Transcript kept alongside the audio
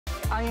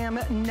I am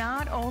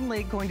not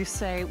only going to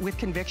say with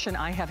conviction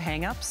I have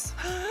hang-ups,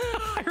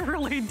 I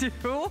really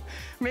do.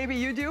 Maybe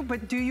you do,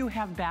 but do you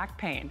have back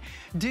pain?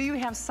 Do you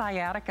have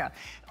sciatica?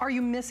 Are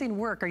you missing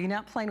work? Are you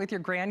not playing with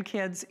your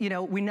grandkids? You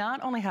know, we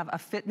not only have a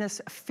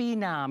fitness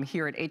phenom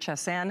here at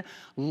HSN,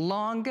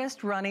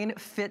 longest running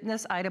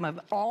fitness item of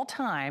all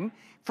time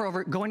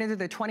for going into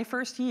the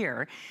 21st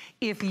year.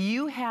 If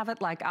you have it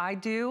like I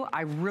do,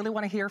 I really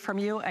want to hear from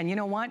you. And you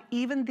know what?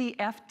 Even the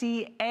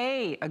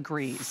FDA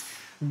agrees.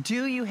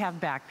 Do you have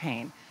back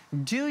pain?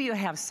 Do you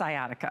have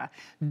sciatica?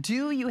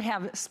 Do you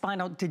have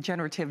spinal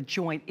degenerative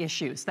joint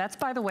issues? That's,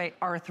 by the way,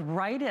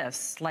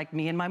 arthritis, like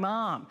me and my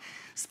mom.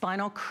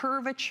 Spinal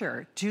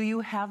curvature. Do you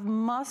have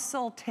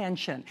muscle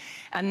tension?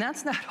 And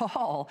that's not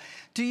all.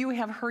 Do you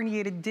have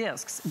herniated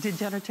discs,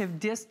 degenerative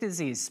disc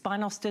disease,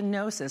 spinal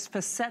stenosis,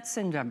 facet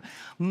syndrome,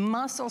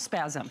 muscle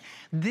spasm?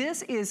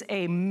 This is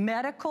a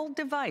medical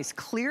device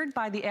cleared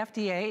by the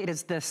FDA. It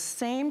is the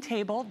same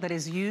table that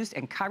is used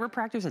in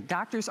chiropractors and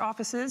doctors'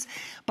 offices.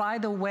 By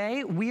the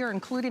way, we are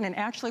including, and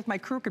actually if my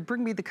crew could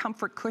bring me the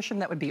comfort cushion,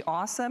 that would be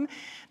awesome.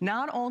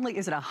 Not only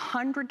is it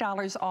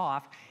 $100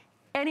 off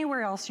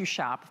anywhere else you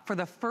shop for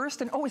the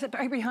first, and oh, is it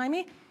right behind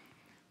me?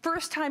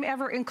 First time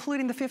ever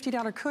including the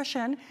 $50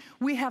 cushion.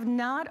 We have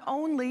not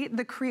only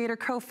the creator,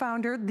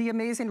 co-founder, the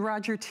amazing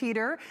Roger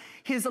Teeter,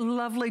 his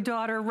lovely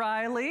daughter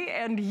Rylie,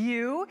 and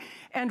you.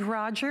 And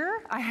Roger,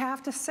 I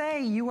have to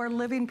say, you are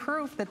living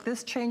proof that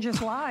this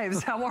changes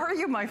lives. How are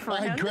you, my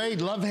friend? Great,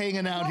 love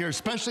hanging out here,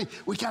 especially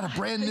we got a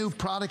brand new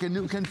product, a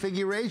new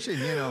configuration,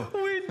 you know.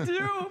 We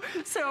do.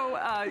 So,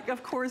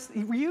 of course,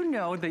 you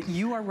know that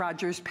you are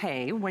Roger's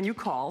pay when you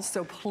call,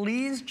 so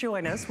please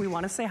join us. We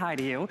want to say hi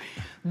to you.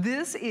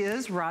 This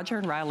is Roger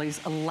and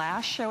Rylie's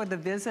last show of the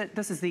visit.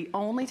 This is the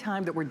only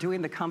time that we're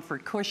doing the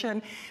comfort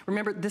cushion.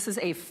 Remember, this is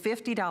a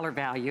 $50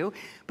 value.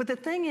 But the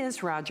thing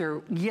is,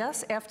 Roger,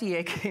 yes,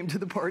 FDA came to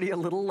the party a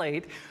little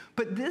late,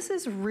 but this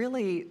is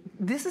really,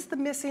 this is the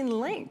missing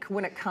link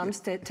when it comes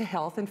to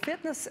health and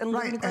fitness and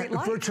living a great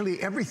life. Virtually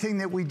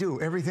everything we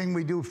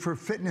do for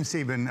fitness,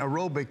 even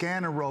aerobic,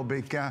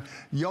 anaerobic,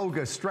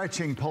 yoga,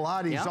 stretching,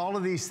 Pilates, all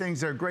of these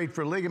things are great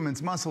for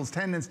ligaments, muscles,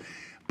 tendons,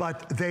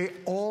 but they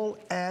all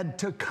add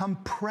to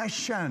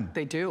compression.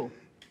 They do.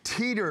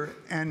 Teeter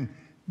and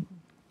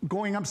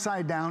going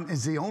upside down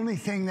is the only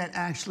thing that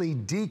actually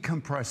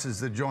decompresses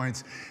the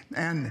joints.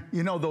 And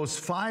you know, those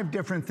 5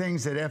 different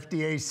things that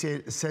FDA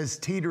says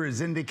Teeter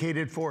is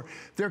indicated for,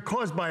 they're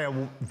caused by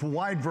a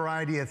wide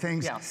variety of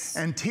things. Yes.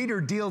 And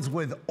Teeter deals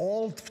with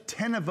all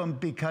 10 of them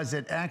because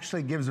it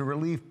actually gives a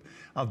relief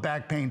of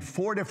back pain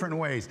 4 different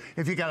ways.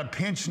 If you got a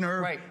pinched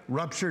nerve,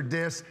 ruptured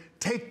disc,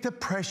 take the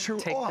pressure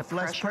off.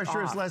 Less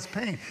pressure is less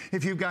pain.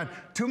 If you've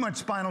got too much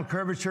spinal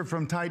curvature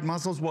from tight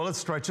muscles, well, it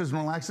stretches and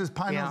relaxes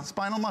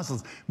spinal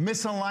muscles.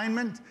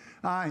 Misalignment,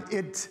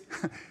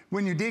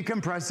 when you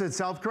decompress, it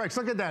self-corrects.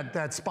 Look at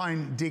that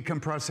spine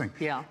decompressing.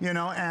 Yeah. You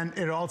know, and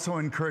it also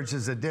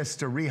encourages the disc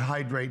to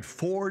rehydrate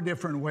 4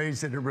 different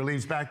ways that it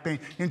relieves back pain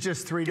in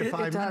just 3 to 5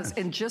 minutes. It does,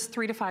 in just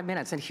 3 to 5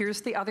 minutes. And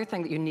here's the other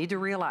thing that you need to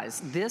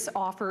realize. This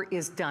offer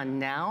is done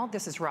now.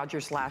 This is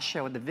Roger's last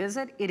show of the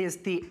visit. It is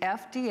the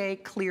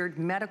FDA cleared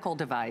medical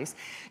device.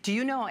 Do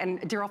you know, and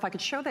Daryl, if I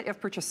could show that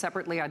if purchased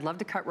separately, I'd love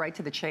to cut right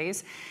to the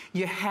chase.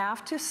 You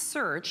have to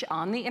search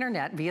on the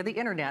internet, via the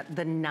internet,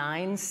 the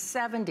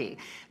 970.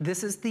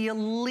 This is the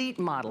elite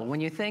model. When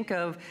you think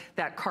of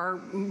that car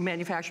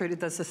manufacturer that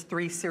does this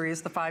 3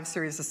 series, the 5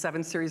 series, the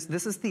 7 series,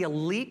 this is the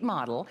elite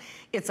model.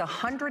 It's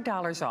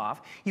 $100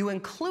 off. You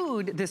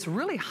include this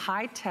really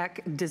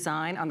high-tech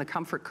design on the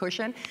comfort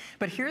cushion.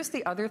 But here's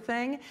the other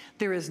thing.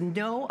 There is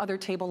no other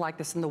table like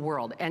this in the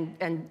world.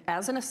 And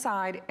as an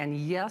aside, and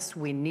yes,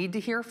 we need to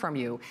hear from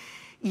you.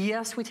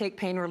 Yes, we take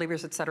pain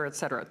relievers, et cetera, et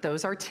cetera.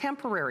 Those are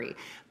temporary.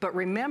 But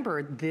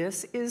remember,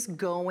 this is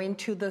going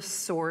to the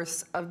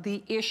source of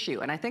the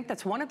issue. And I think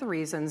that's one of the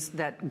reasons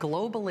that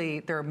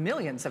globally there are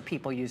millions of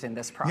people using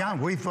this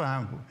product.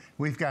 Yeah,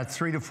 we've got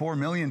 3 to 4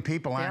 million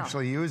people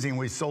actually using.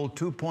 We sold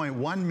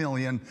 2.1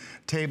 million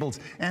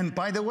tables. And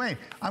by the way,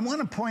 I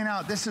want to point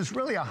out, this is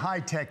really a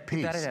high-tech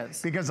piece. That it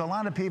is. Because a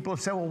lot of people have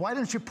said, well, why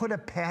don't you put a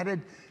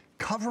padded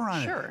cover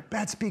on it?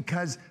 That's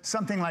because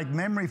something like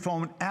memory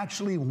foam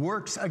actually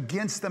works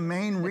against the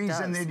main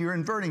reason that you're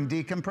inverting,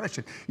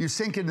 decompression. You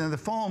sink into the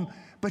foam,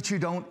 but you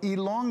don't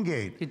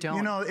elongate. You don't.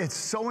 You know, it's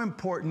so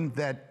important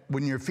that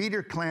when your feet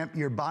are clamped,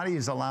 your body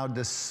is allowed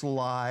to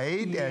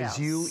slide as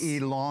you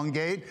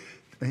elongate.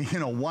 You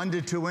know, 1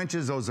 to 2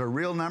 inches, those are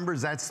real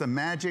numbers. That's the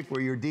magic where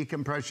you're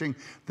decompressing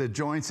the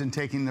joints and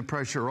taking the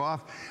pressure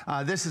off.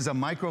 This is a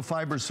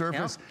microfiber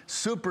surface,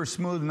 super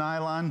smooth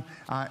nylon,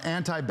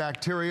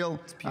 antibacterial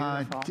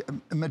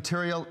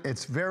material.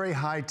 It's very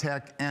high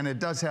tech, and it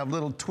does have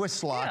little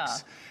twist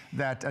locks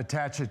that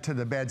attach it to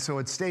the bed so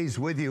it stays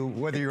with you,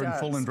 whether you're in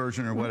full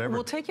inversion or whatever.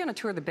 We'll take you on a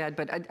tour of the bed,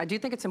 but I do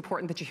think it's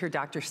important that you hear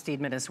Dr.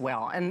 Steedman as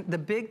well. And the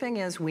big thing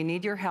is we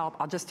need your help.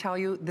 I'll just tell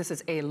you, this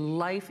is a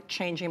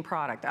life-changing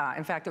product.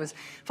 In fact, it was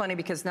funny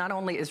because not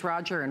only is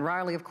Roger and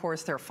Rylie, of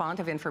course, they're fond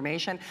of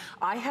information.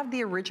 I have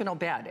the original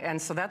bed, and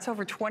so that's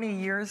over 20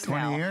 years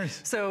now. 20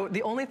 years. So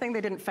the only thing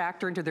they didn't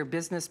factor into their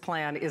business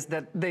plan is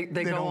that they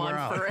go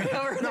on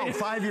forever. No,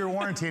 5-year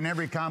warranty in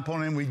every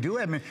component. We do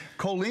have. I mean,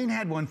 Colleen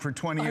had one for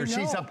 20 years.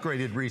 She's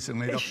upgraded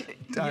recently.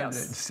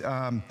 Yes.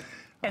 And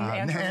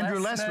Andrew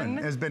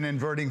Lessman has been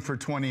inverting for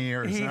 20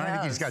 years. And I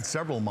think he's got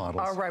several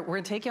models. All right, we're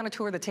going to take you on a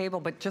tour of the table,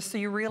 but just so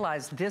you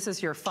realize, this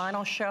is your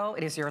final show.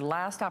 It is your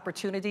last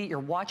opportunity. You're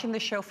watching the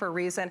show for a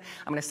reason.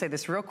 I'm going to say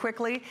this real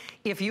quickly.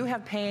 If you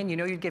have pain, you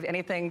know you'd give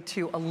anything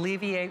to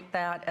alleviate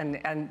that,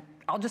 and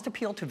I'll just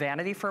appeal to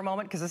vanity for a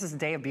moment because this is a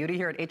day of beauty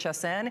here at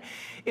HSN.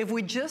 If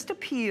we just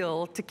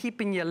appeal to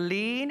keeping you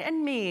lean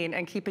and mean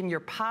and keeping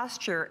your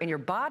posture and your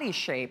body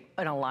shape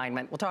in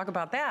alignment, we'll talk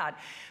about that.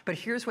 But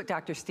here's what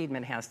Dr.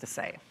 Steedman has to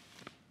say.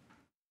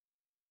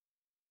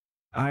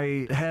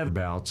 I have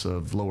bouts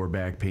of lower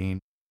back pain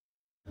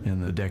in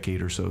the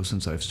decade or so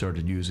since I've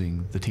started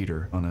using the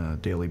Teeter on a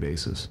daily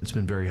basis. It's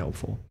been very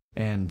helpful.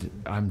 And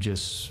I'm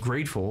just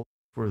grateful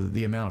for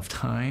the amount of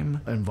time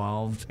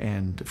involved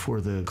and for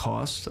the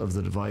cost of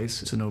the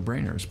device. It's a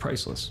no-brainer. It's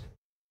priceless.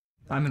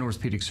 I'm an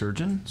orthopedic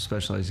surgeon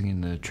specializing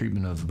in the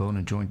treatment of bone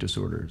and joint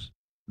disorders.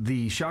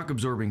 The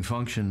shock-absorbing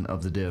function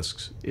of the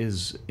discs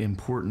is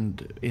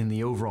important in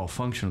the overall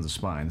function of the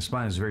spine. The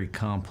spine is a very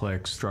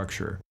complex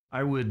structure.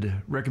 I would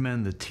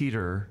recommend the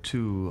Teeter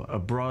to a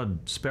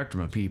broad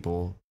spectrum of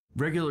people.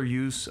 Regular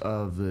use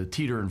of the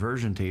Teeter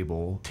Inversion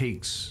Table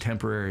takes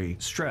temporary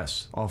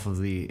stress off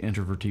of the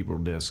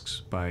intervertebral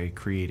discs by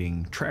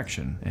creating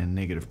traction and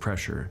negative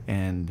pressure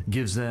and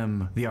gives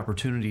them the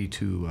opportunity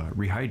to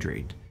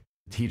rehydrate.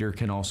 Teeter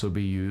can also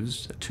be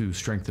used to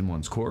strengthen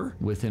one's core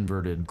with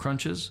inverted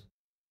crunches.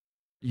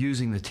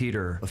 Using the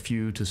Teeter a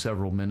few to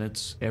several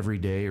minutes every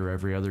day or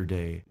every other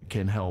day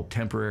can help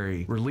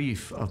temporary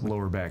relief of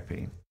lower back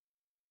pain.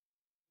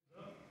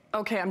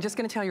 Okay, I'm just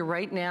going to tell you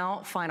right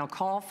now, final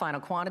call, final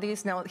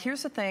quantities. Now,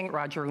 here's the thing,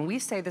 Roger, when we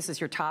say this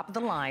is your top of the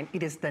line,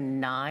 it is the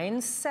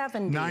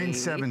 970.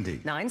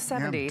 970.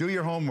 970. Yeah, do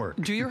your homework.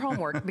 Do your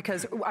homework,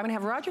 because I'm going to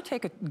have Roger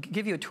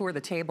give you a tour of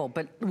the table,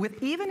 but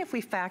even if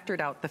we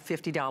factored out the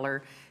 $50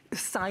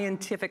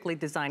 scientifically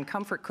designed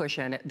comfort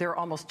cushion, there are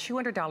almost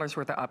 $200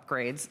 worth of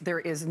upgrades. There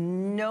is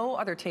no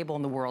other table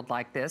in the world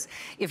like this.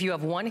 If you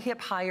have one hip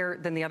higher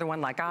than the other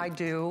one like I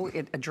do,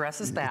 it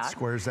addresses that. It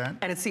squares that.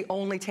 And it's the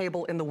only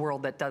table in the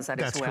world that does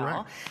that as well. That's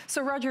correct.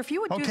 So Roger, if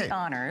you would do the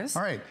honors.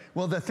 All right.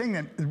 Well, the thing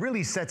that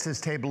really sets this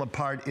table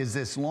apart is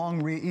this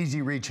long,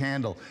 easy reach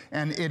handle.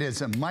 And it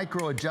is a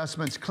micro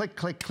adjustments, click,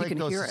 click, click,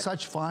 goes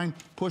such fine,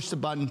 push the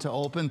button to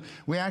open.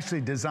 We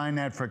actually designed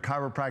that for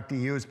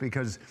chiropractic use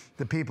because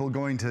the people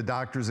going to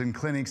doctors and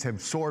clinics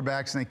have sore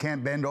backs and they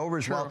can't bend over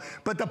as well.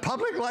 But the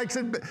public likes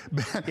it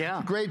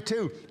great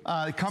too.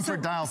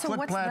 Comfort dial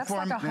foot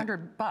platform. That's like $100,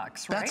 right?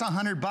 That's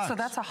 $100. So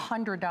that's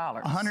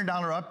 $100.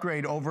 $100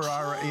 upgrade over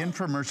our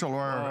infomercial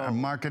or our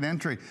market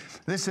entry.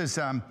 This is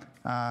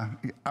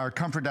our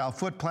comfort dial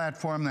foot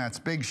platform. That's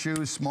big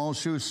shoes, small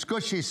shoes,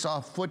 squishy,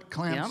 soft foot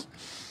clamps.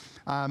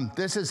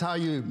 This is how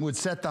you would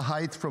set the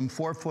height from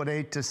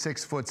 4'8" to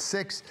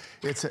 6'6".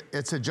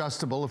 It's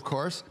adjustable, of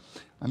course.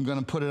 I'm going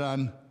to put it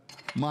on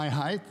my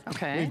height.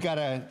 Okay. We've got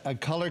a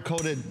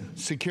color-coded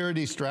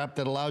security strap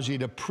that allows you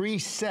to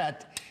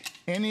preset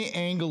any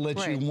angle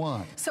that you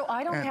want. So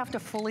I don't have to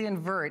fully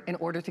invert in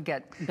order to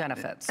get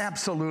benefits?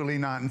 Absolutely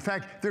not. In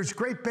fact, there's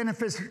great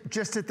benefits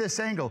just at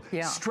this angle.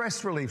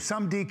 Stress relief,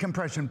 some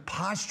decompression,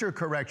 posture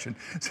correction.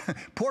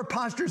 Poor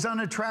posture is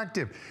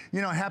unattractive.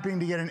 You know, having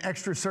to get an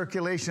extra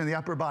circulation in the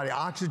upper body,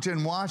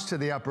 oxygen wash to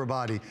the upper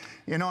body.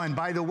 You know, and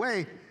by the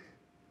way,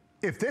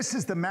 if this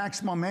is the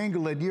maximum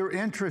angle that you're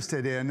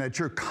interested in, that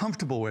you're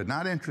comfortable with,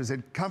 not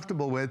interested,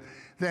 comfortable with,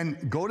 then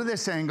go to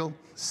this angle,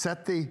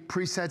 set the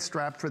preset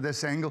strap for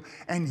this angle,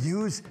 and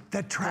use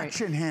the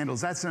traction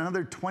handles. That's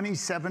another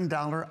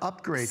 $27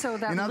 upgrade. So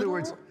that in other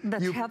words,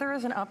 the tether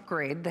is an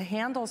upgrade, the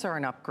handles are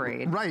an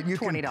upgrade. Right, you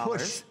 $20. can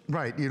push,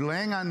 right, you're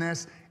laying on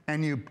this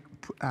and you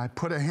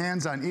put a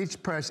hands on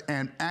each press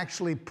and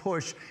actually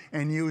push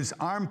and use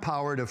arm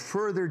power to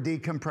further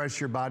decompress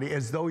your body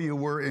as though you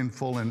were in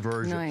full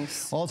inversion.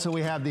 Nice. Also,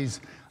 we have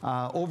these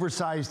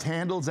oversized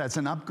handles. That's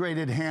an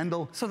upgraded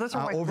handle. So those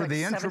are over like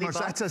the $70? infomercial.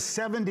 That's a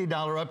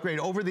 $70 upgrade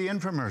over the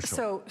infomercial.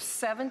 So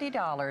 $70,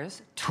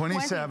 $27,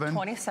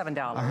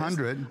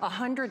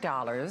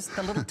 $100,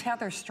 the little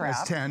tether strap.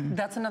 That's 10.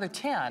 That's another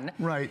 10.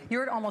 Right.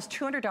 You're at almost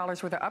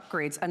 $200 worth of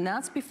upgrades, and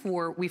that's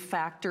before we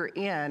factor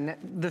in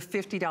the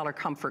 $50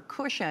 comfort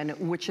cushion,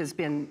 which has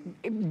been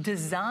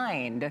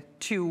designed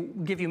to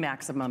give you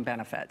maximum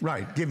benefit.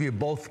 Right, give you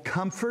both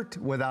comfort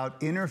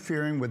without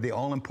interfering with the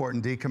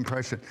all-important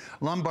decompression.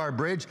 Lumbar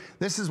bridge,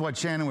 this is what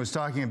Shannon was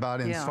talking about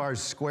as far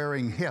as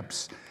squaring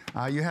hips.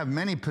 You have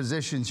many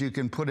positions you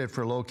can put it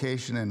for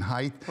location and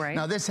height. Right.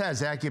 Now this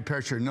has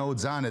acupressure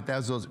nodes on it.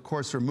 Those of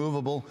course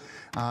removable.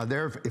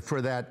 They're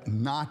for that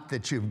knot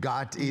that you've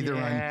got either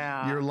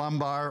on your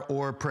lumbar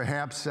or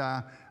perhaps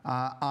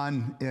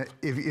on,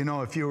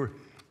 if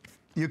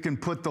you can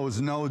put those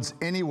nodes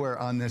anywhere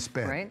on this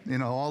bed. Right. You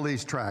know, all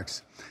these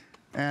tracks.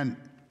 And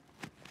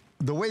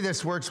the way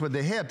this works with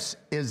the hips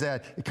is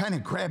that it kind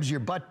of grabs your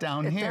butt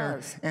down here.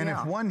 Does, and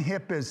if one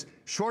hip is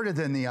shorter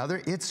than the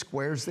other, it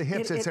squares the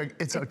hips. It's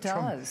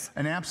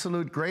an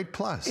absolute great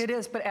plus. It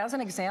is, but as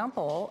an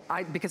example,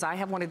 because I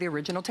have one of the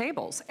original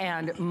tables,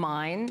 and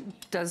mine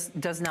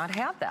does not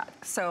have that.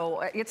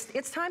 So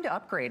it's time to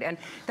upgrade, and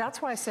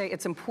that's why I say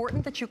it's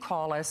important that you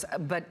call us,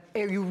 but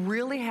you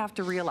really have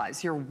to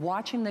realize you're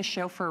watching this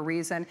show for a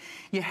reason.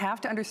 You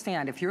have to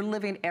understand if you're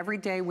living every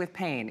day with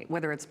pain,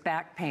 whether it's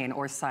back pain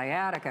or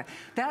sciatica,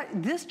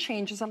 this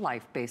changes a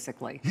life,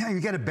 basically. Yeah, you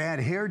get a bad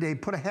hair day,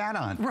 put a hat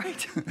on.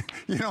 Right.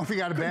 You know, if you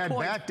got a bad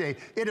back day,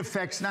 it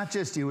affects not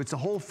just you, it's the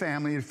whole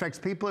family. It affects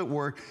people at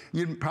work.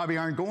 You probably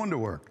aren't going to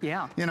work.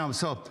 Yeah. You know,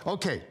 so,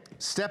 okay,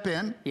 step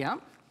in. Yeah.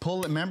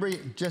 Pull it, remember,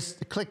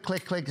 just click,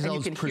 click, click,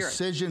 those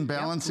precision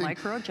balancing. Yep,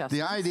 micro adjustments.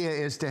 The idea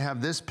is to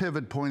have this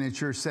pivot point at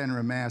your center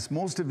of mass.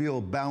 Most of you will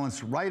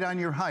balance right on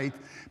your height,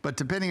 but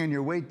depending on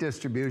your weight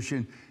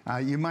distribution,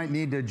 you might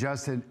need to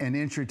adjust it an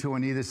inch or two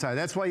on either side.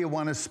 That's why you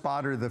want a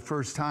spotter the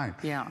first time.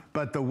 Yeah.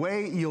 But the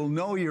way you'll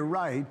know you're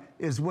right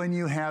is when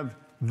you have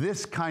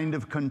this kind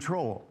of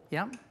control.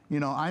 Yep. You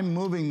know, I'm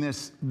moving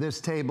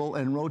this table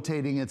and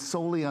rotating it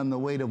solely on the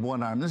weight of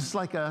one arm. This is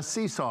like a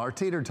seesaw or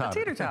teeter-totter.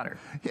 A teeter-totter.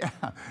 Yeah,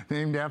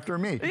 named after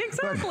me.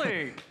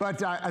 Exactly. But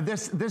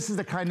this is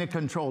the kind of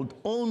control.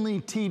 Only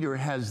Teeter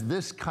has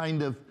this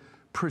kind of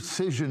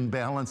precision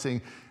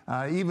balancing.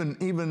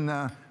 Even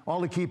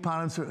all the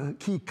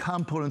key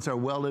components are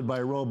welded by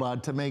a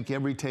robot to make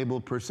every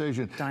table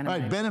precision. Dynamite. All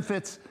right,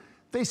 benefits,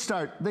 they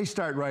start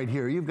right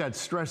here. You've got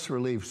stress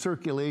relief,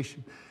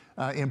 circulation,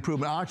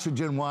 improvement,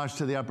 oxygen wash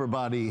to the upper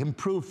body,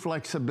 improved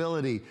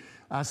flexibility,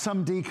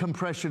 some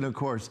decompression, of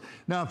course.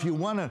 Now, if you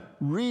want to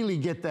really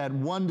get that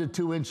 1 to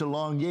 2 inch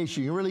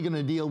elongation, you're really going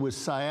to deal with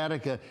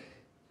sciatica.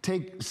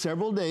 Take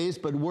several days,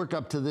 but work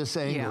up to this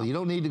angle. Yeah. You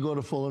don't need to go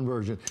to full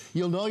inversion.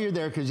 You'll know you're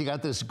there because you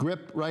got this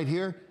grip right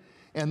here,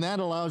 and that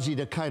allows you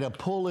to kind of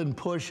pull and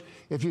push.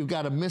 If you've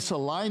got a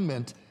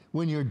misalignment,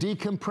 when you're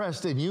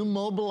decompressed and you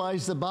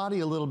mobilize the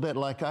body a little bit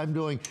like I'm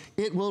doing,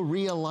 it will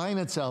realign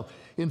itself.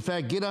 In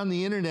fact, get on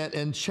the internet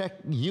and check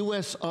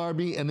US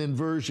Army and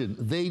inversion.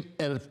 They,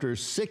 after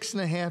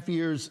 6.5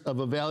 years of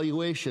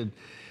evaluation,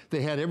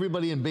 they had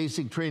everybody in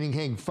basic training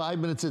hang 5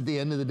 minutes at the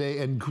end of the day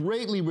and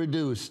greatly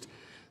reduced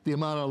the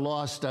amount of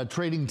lost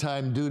training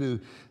time due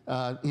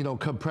to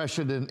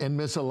compression and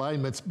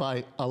misalignments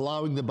by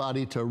allowing the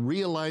body to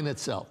realign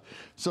itself.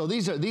 So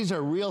these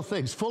are real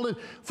things.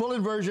 Full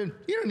inversion,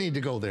 you don't need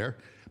to go there.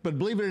 But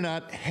believe it or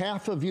not,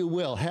 half of you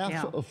will,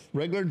 half of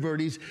regular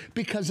invertees,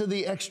 because of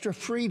the extra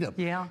freedom.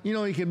 Yeah. You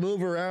know, you can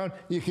move around,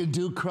 you can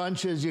do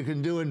crunches, you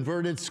can do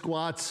inverted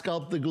squats,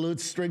 sculpt the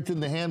glutes,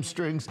 strengthen the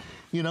hamstrings.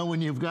 You know, when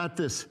you've got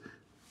this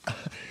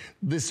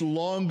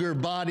longer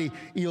body,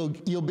 you'll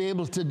be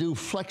able to do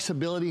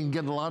flexibility and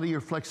get a lot of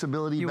your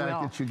flexibility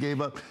back that you gave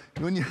up.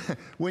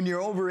 When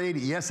you're over 80,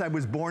 yes, I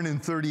was born in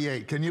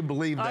 38. Can you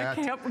believe that?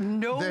 I can't,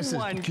 no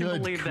one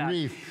can believe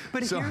that.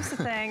 But here's the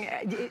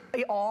thing,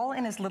 all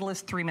in as little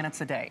as 3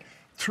 minutes a day.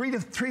 3 to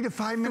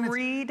 5 minutes?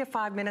 3 to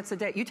 5 minutes a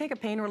day. You take a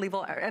pain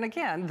reliever, and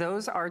again,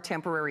 those are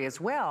temporary as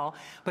well,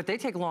 but they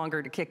take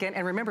longer to kick in.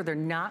 And remember, they're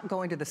not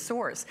going to the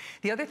source.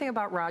 The other thing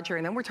about Roger,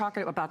 and then we're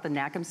talking about the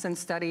Nackimson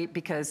study,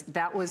 because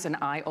that was an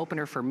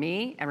eye-opener for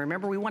me. And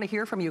remember, we want to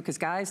hear from you, because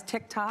guys,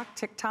 tick-tock,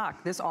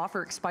 tick-tock. This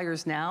offer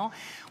expires now.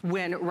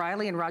 When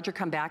Rylie and Roger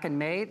come back in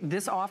May,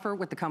 this offer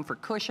with the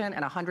comfort cushion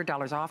and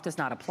 $100 off does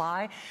not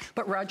apply.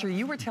 But Roger,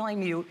 you were telling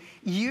me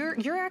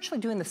you're actually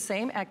doing the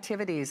same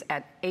activities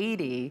at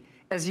 80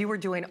 as you were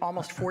doing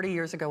almost 40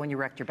 years ago when you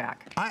wrecked your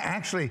back.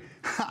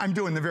 I'm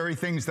doing the very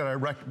things that I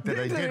did wreck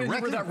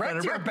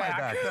my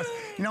back.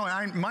 You know,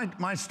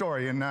 my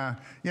story, and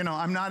you know,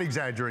 I'm not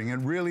exaggerating.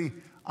 And really,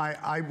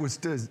 I was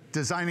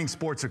designing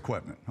sports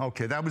equipment.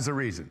 Okay, that was the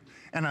reason.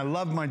 And I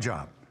loved my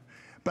job.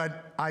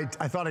 But I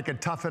thought I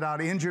could tough it out.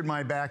 I injured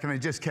my back, and I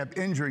just kept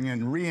injuring it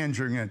and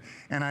re-injuring it.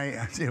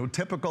 And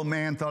typical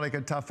man, thought I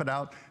could tough it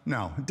out.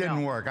 No, it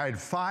didn't work. I had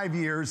 5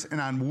 years, and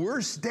on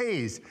worst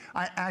days,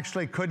 I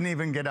actually couldn't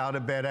even get out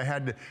of bed. I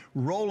had to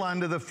roll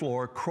onto the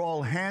floor,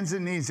 crawl hands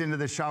and knees into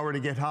the shower to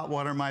get hot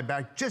water on my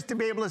back just to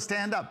be able to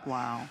stand up.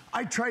 Wow.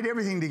 I tried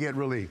everything to get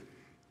relief.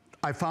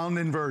 I found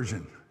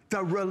inversion.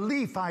 The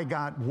relief I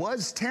got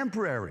was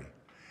temporary,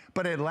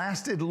 but it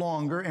lasted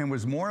longer and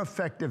was more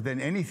effective than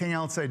anything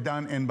else I'd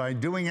done. And by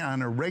doing it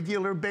on a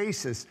regular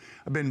basis,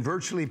 I've been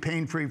virtually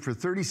pain-free for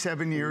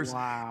 37 years.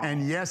 Wow.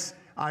 And yes,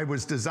 I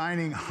was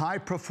designing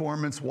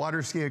high-performance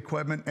water ski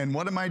equipment. And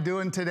what am I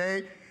doing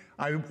today?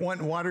 I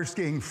went water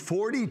skiing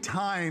 40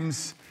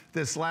 times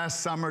this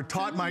last summer,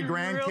 taught my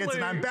grandkids,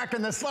 and I'm back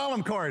in the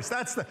slalom course.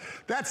 That's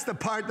the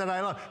part that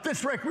I love.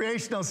 This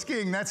recreational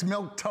skiing, that's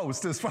milk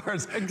toast as far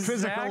as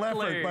physical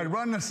effort. But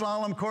running the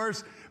slalom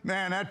course,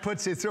 man, that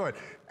puts you through it.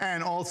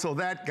 And also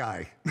that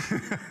guy.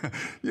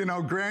 You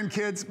know,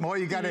 grandkids, boy,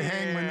 you got to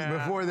hang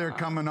before they're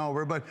coming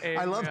over. But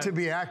I love to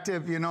be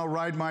active, you know,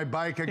 ride my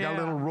bike. I got a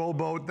little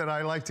rowboat that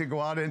I like to go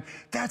out in.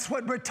 That's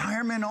what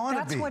retirement ought to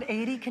be. That's what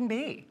 80 can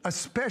be.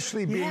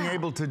 Especially being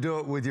able to do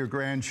it with your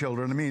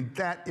grandchildren. I mean,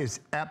 that is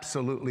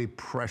absolutely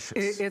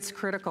precious. It's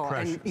critical.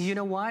 Precious. And you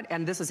know what?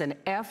 And this is an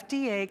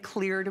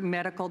FDA-cleared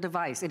medical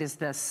device. It is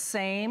the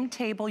same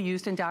table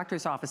used in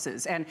doctor's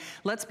offices. And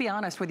let's be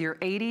honest, whether you're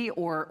 80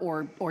 or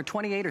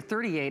 28 or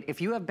 38,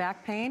 if you have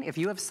back pain, if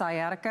you have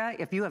sciatica,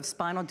 if you have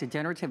spinal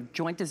degenerative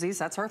joint disease,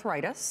 that's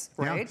arthritis,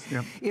 right?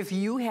 Yep. If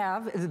you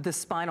have the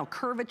spinal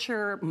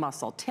curvature,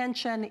 muscle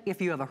tension, if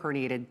you have a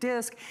herniated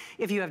disc,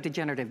 if you have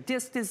degenerative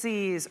disc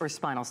disease or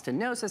spinal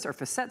stenosis or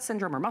facet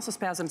syndrome or muscle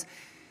spasms,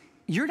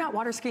 you're not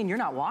water skiing, you're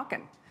not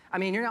walking. I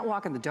mean, you're not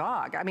walking the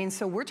dog. I mean,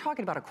 so we're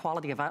talking about a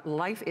quality of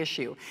life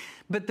issue.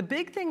 But the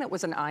big thing that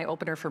was an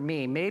eye-opener for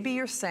me, maybe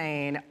you're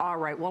saying, all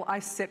right, well, I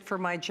sit for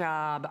my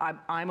job,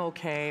 I'm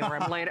okay, or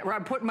I'm late, or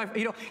I'm putting my,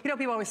 you know,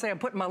 people always say I'm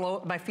putting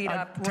my feet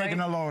up, right? Taking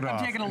a load off.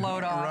 I'm taking a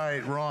load off.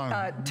 Right, wrong.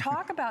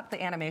 Talk about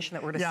the animation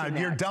that we're going to see next.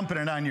 Yeah, you're dumping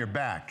it on your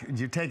back.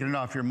 You're taking it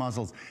off your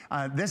muscles.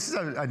 This is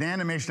an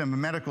animation of a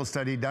medical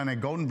study done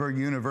at Gothenburg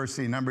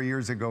University a number of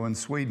years ago in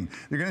Sweden.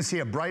 You're going to see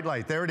a bright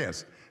light. There it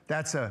is.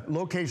 That's a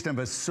location of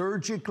a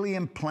surgically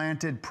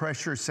implanted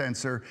pressure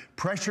sensor,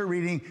 pressure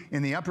reading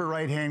in the upper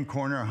right-hand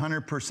corner,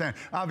 100%.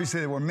 Obviously,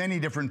 there were many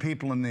different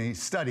people in the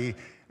study,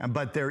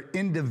 but their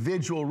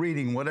individual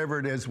reading, whatever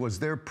it is, was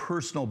their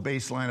personal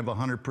baseline of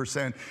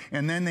 100%.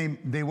 And then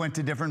they went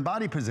to different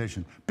body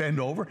positions. Bend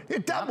over,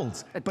 it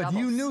doubles. But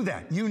you knew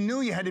that. You knew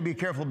you had to be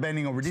careful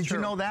bending over. Did you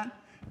know that?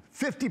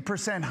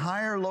 50%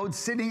 higher load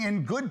sitting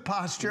in good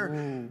posture.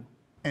 Ooh.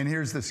 And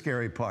here's the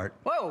scary part.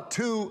 Whoa.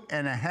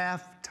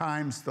 2.5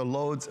 times the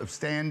loads of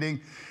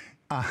standing.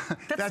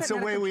 That's the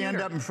way we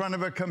end up in front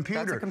of a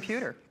computer. That's a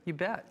computer, you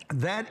bet.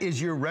 That is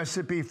your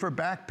recipe for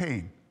back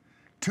pain.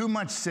 Too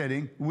much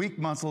sitting, weak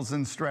muscles,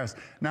 and stress.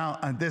 Now,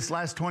 this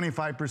last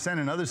 25%,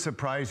 another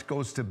surprise,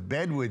 goes to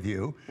bed with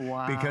you.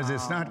 Wow. Because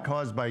it's not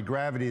caused by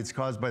gravity, it's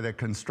caused by the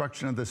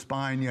construction of the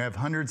spine. You have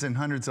hundreds and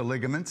hundreds of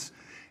ligaments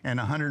and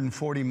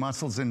 140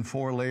 muscles in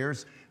 4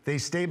 layers. They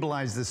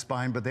stabilize the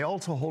spine, but they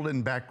also hold it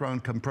in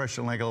background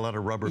compression like a lot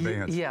of rubber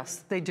bands.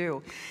 Yes, they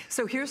do.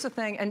 So here's the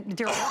thing, and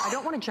Daryl, I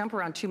don't want to jump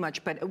around too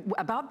much, but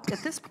at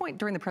this point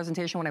during the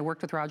presentation when I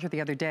worked with Roger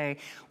the other day,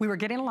 we were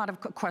getting a lot of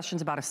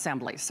questions about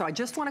assembly. So I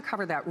just want to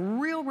cover that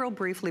real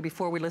briefly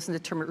before we listen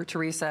to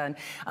Teresa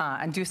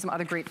and do some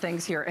other great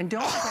things here. And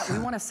don't forget,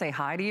 we want to say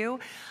hi to you.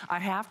 I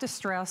have to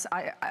stress,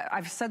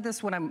 I've said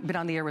this when I've been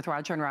on the air with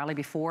Roger and Rylie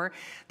before,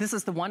 this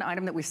is the one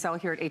item that we sell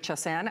here at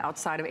HSN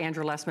outside of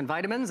Andrew Lessman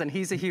Vitamins, and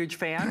he's a huge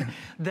fan,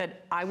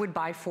 that I would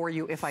buy for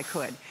you if I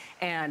could.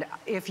 And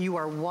if you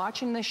are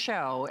watching the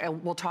show,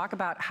 and we'll talk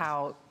about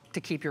how to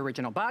keep your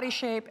original body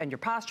shape and your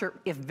posture,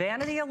 if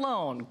vanity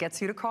alone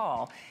gets you to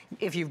call,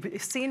 if you've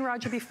seen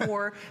Roger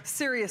before,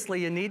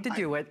 seriously, you need to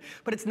do it,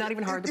 but it's not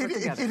even hard to put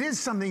together. It is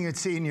something you'd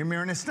see in your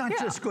mirror, and it's not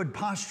just good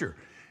posture.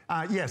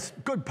 Yes,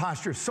 good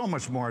posture is so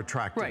much more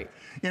attractive. Right.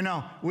 You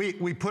know, we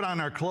put on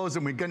our clothes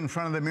and we get in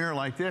front of the mirror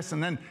like this,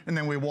 and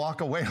then we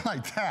walk away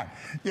like that.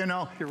 You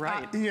know, you're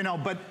right. You know,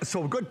 but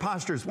so good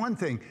posture is one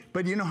thing,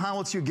 but you know how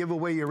else you give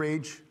away your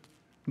age?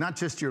 Not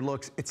just your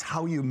looks, it's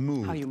how you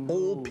move. How you move.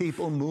 Old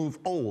people move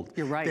old.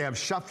 You're right. They have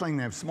shuffling,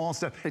 they have small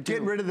stuff.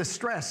 Get rid of the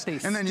stress.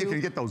 And then you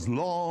can get those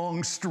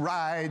long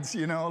strides,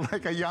 you know,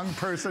 like a young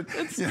person.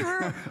 It's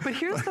true. But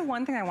here's the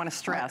one thing I want to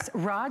stress.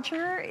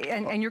 Roger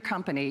and your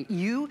company,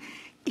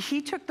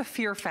 he took the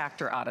fear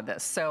factor out of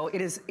this. So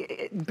it is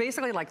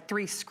basically like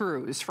 3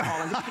 screws for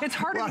all of this. It's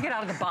harder to get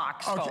out of the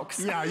box, folks.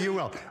 Yeah, you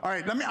will. All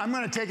right, I'm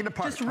going to take it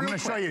apart. I'm going to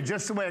show you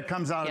just the way it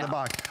comes out of the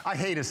box. I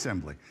hate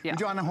assembly. Yeah.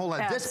 You want to hold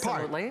this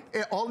part,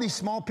 all these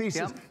small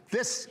pieces,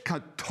 this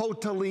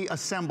totally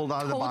assembled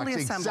out of the box,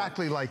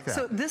 exactly like that.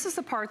 So this is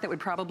the part that would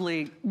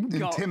probably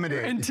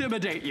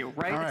intimidate you,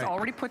 right? It's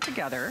already put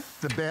together.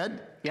 The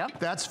bed.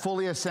 Yep. That's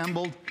fully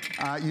assembled.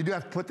 You do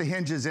have to put the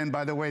hinges in,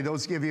 by the way.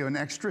 Those give you an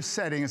extra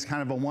setting. It's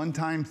kind of a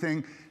one-time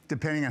thing,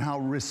 depending on how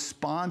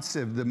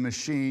responsive the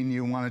machine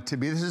you want it to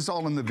be. This is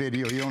all in the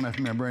video. You don't have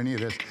to remember any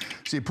of this.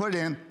 So you put it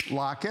in,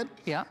 lock it.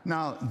 Yeah.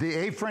 Now,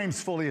 the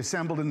A-frame's fully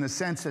assembled in the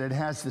sense that it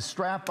has the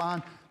strap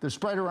on, the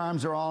spreader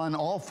arms are all on,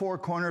 all 4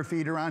 corner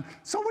feet are on.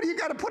 So what do you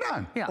got to put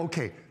on? Yeah.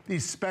 Okay,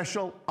 these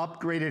special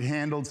upgraded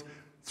handles,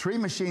 3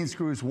 machine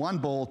screws, 1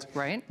 bolt.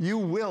 Right. You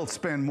will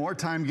spend more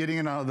time getting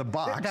it out of the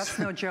box. That's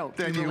no joke.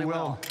 Than you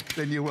will.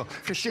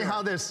 For sure. See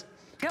how this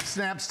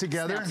snaps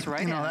together? Snaps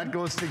right in. You know, that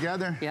goes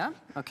together. Yeah,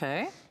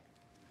 okay.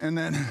 And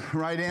then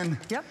right in.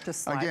 Yep,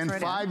 just slides again,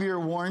 right 5-year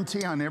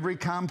warranty on every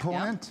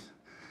component.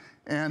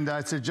 Yep. And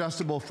it's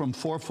adjustable from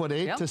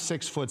 4'8" to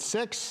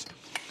 6'6".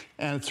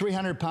 And a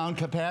 300-pound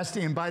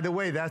capacity. And by the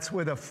way, that's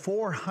with a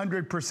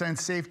 400%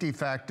 safety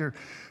factor.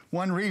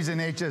 One reason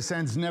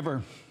HSN's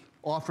never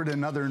offered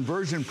another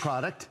inversion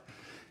product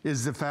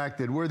is the fact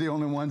that we're the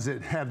only ones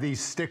that have these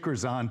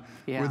stickers on.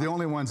 Yeah. We're the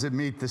only ones that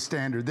meet the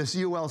standard. This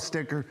UL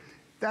sticker,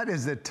 that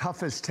is the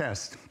toughest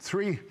test.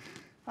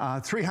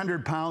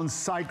 300 pounds,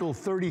 cycle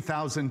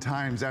 30,000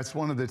 times. That's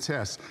one of the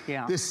tests.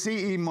 Yeah. This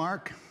CE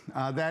mark,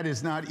 that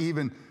is not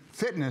even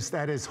fitness,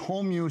 that is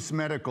home use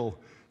medical.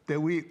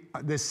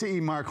 The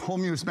CE mark,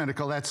 home use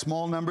medical, that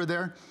small number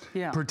there,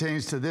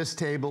 pertains to this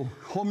table.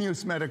 Home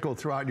use medical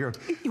throughout your,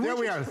 there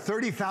we are,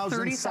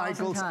 30,000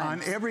 cycles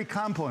on every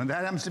component.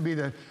 That happens to be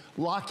the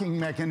locking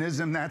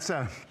mechanism. That's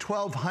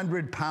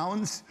 1,200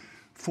 pounds,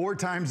 4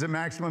 times the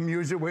maximum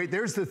user weight.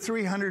 There's the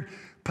 300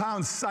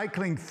 pounds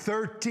cycling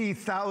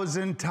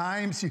 30,000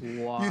 times.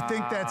 Wow. You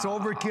think that's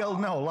overkill?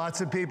 No, lots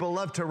of people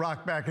love to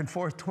rock back and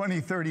forth 20,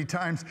 30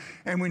 times.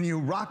 And when you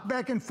rock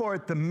back and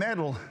forth, the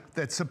metal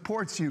that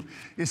supports you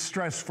is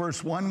stressed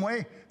first one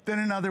way, then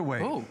another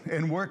way,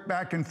 and work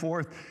back and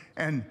forth.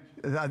 And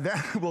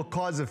that will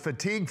cause a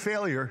fatigue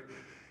failure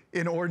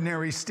in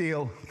ordinary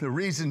steel. The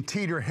reason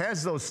Teeter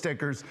has those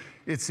stickers,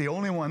 it's the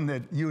only one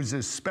that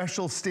uses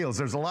special steels.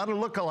 There's a lot of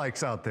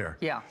lookalikes out there.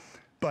 Yeah.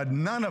 But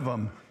none of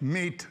them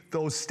meet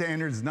those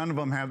standards. None of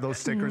them have those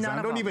stickers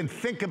on. Don't even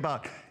think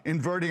about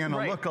inverting on a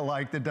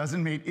lookalike that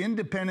doesn't meet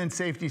independent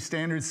safety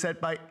standards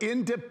set by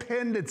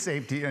independent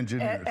safety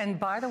engineers. And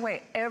by the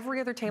way,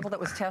 every other table that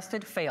was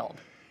tested failed.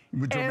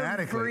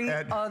 Dramatically.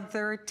 Every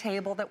other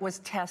table that was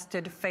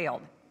tested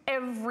failed.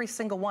 Every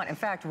single one. In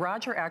fact,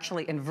 Roger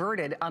actually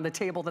inverted on the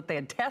table that they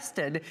had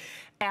tested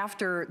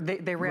after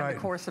they ran the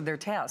course of their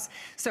tests.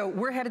 So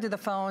we're headed to the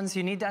phones.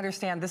 You need to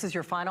understand this is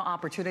your final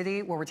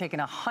opportunity where we're taking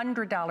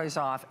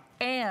 $100 off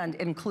and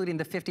including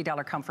the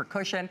 $50 comfort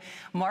cushion.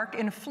 Mark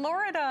in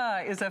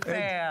Florida is a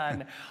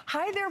fan.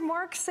 Hi there,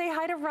 Mark. Say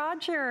hi to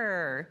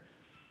Roger.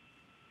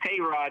 Hey,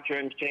 Roger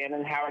and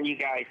Shannon. How are you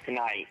guys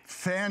tonight?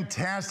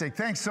 Fantastic.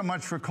 Thanks so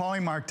much for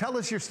calling, Mark. Tell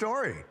us your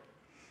story.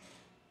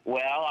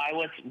 Well, I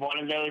was one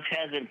of those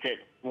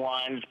hesitant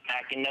ones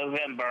back in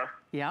November.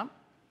 Yeah.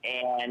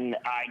 And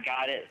I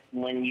got it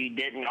when you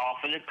didn't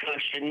offer the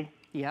cushion.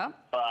 Yeah.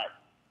 But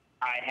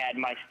I had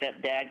my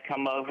stepdad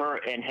come over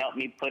and help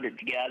me put it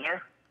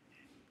together.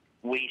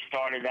 We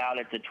started out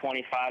at the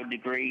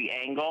 25-degree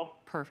angle.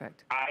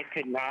 Perfect. I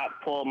could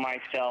not pull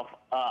myself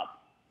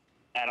up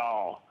at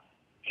all.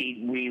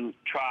 We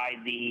tried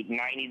the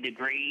 90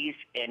 degrees,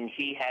 and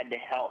he had to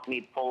help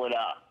me pull it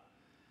up.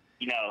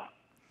 You know.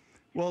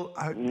 Well,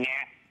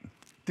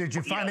 did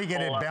you finally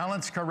get it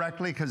balanced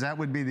correctly? Because that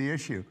would be the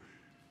issue.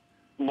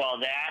 Well,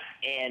 that,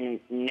 and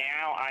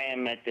now I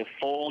am at the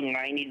full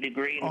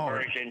 90-degree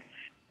inversion,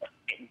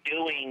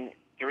 doing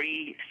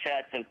 3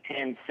 sets of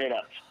 10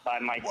 sit-ups by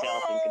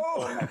myself and can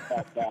pull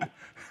myself down.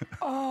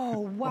 Oh,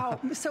 wow.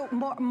 So,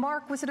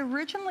 Mark, was it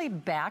originally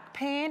back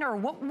pain, or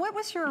what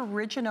was your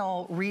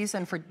original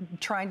reason for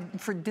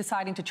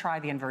deciding to try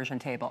the inversion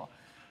table?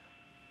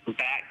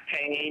 Back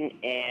pain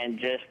and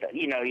just,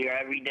 you know, your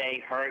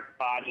everyday hurt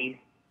body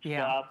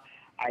stuff.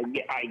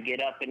 I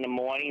get up in the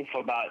morning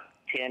for about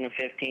 10 or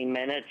 15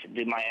 minutes,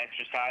 do my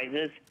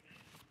exercises,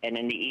 and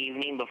in the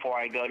evening before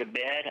I go to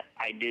bed,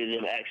 I do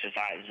the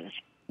exercises.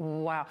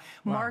 Wow.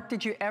 Mark,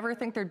 did you ever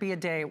think there'd be a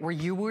day where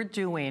you were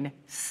doing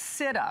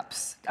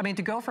sit-ups? I mean,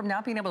 to go from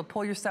not being able to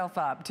pull yourself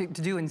up to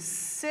doing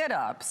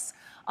sit-ups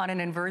on an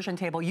inversion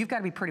table, you've got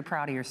to be pretty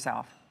proud of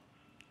yourself.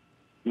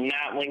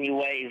 Not when you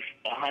weigh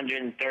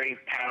 130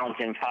 pounds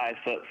and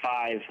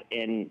 5'5",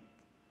 and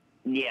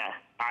yeah,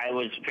 I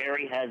was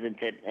very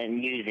hesitant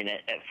in using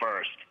it at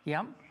first.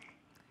 Yep.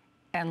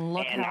 And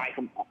look, and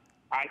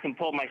I can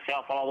pull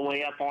myself all the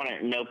way up on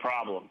it, no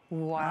problem.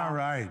 Wow. All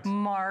right.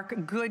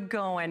 Mark, good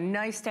going.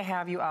 Nice to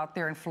have you out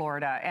there in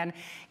Florida. And,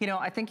 you know,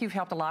 I think you've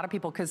helped a lot of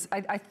people because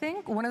I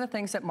think one of the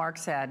things that Mark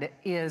said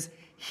is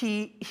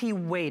he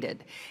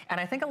waited. And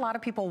I think a lot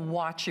of people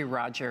watch you,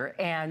 Roger,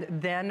 and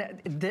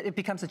then it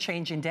becomes a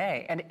changing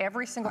day. And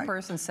every single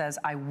person says,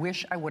 I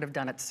wish I would have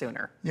done it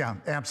sooner. Yeah,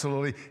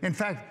 absolutely. In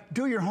fact,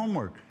 do your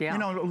homework. Yeah. You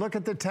know, look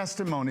at the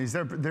testimonies.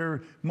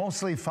 They're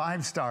mostly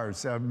 5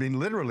 stars. I mean,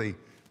 literally.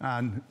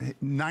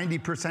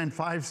 90%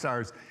 5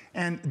 stars,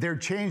 and their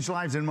changed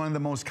lives. And one of the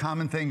most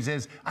common things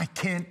is, I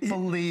can't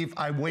believe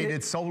I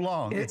waited so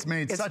long. It's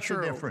made such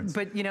a difference.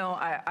 But you know,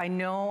 I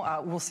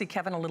know we'll see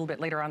Kevin a little bit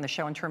later on the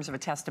show in terms of a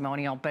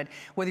testimonial, but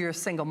whether you're a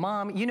single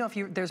mom, you know, if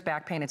there's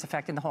back pain, it's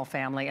affecting the whole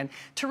family. And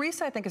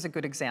Teresa, I think, is a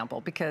good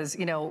example because,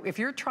 you know, if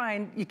you're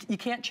trying, you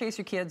can't chase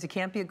your kids, you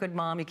can't be a good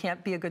mom, you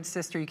can't be a good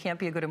sister, you can't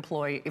be a good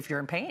employee if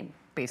you're in pain.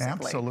 Basically.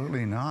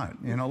 Absolutely not.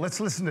 You know,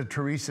 let's listen to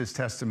Teresa's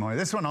testimony.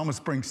 This one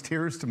almost brings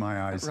tears to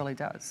my eyes. It really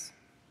does.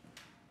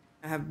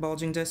 I have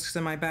bulging discs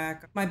in my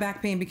back. My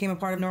back pain became a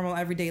part of normal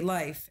everyday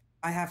life.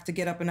 I have to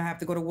get up and I have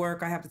to go to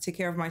work. I have to take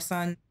care of my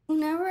son.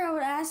 Whenever I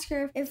would ask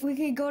her if we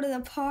could go to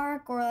the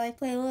park or like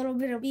play a little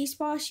bit of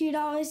baseball, she'd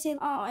always say,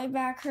 oh, my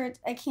back hurts,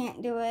 I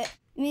can't do it.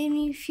 It made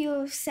me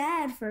feel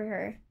sad for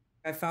her.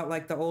 I felt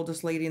like the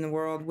oldest lady in the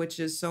world, which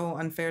is so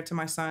unfair to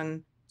my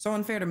son, so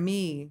unfair to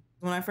me.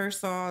 When I first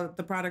saw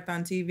the product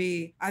on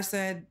TV, I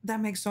said, that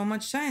makes so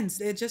much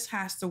sense. It just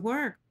has to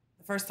work.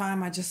 The first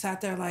time I just sat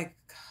there like,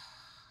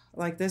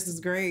 Like, this is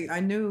great.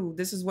 I knew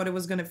this is what it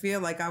was going to feel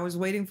like. I was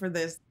waiting for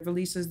this. It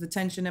releases the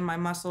tension in my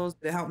muscles.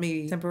 It helped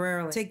me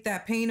temporarily take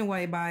that pain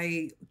away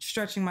by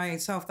stretching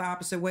myself the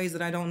opposite ways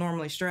that I don't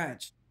normally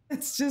stretch.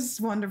 It's just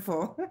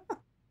wonderful.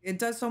 It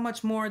does so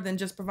much more than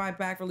just provide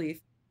back relief.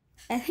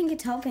 I think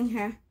it's helping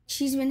her.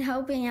 She's been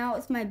helping out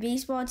with my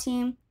baseball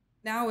team.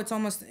 Now it's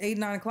almost 8,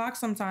 9 o'clock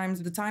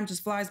sometimes. The time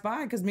just flies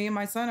by because me and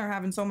my son are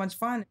having so much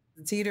fun.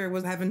 The Teeter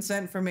was heaven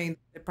sent for me.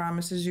 It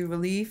promises you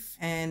relief,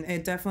 and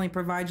it definitely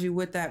provides you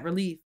with that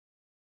relief.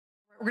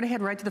 We're going to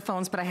head right to the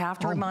phones, but I have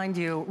to remind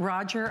you,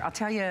 Roger, I'll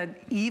tell you,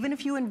 even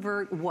if you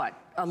invert, what,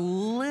 a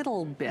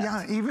little bit?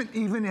 Yeah,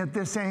 even at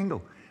this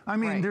angle. I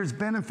mean, there's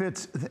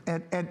benefits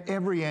at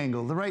every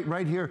angle.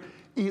 Right here,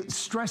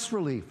 stress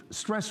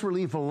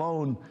relief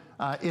alone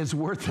is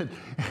worth it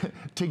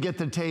to get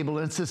the table.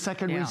 It's the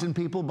second reason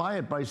people buy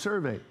it by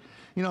survey.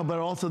 You know, but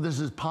also this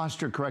is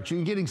posture correction.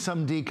 You're getting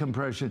some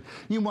decompression.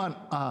 You want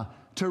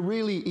to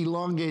really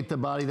elongate the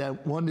body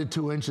that 1 to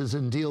 2 inches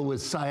and deal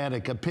with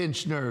sciatica,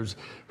 pinched nerves,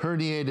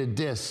 herniated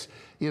discs,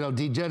 you know,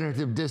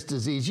 degenerative disc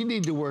disease. You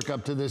need to work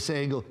up to this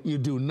angle. You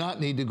do not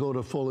need to go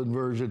to full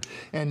inversion.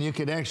 And you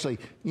can actually,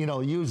 you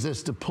know, use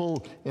this to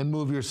pull and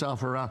move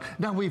yourself around.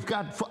 Now we've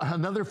got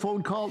another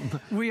phone call.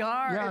 We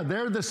are. Yeah,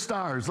 they're the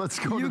stars. Let's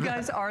go to that. You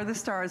guys are the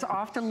stars.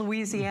 Off to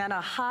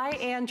Louisiana. Hi,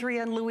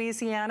 Andrea in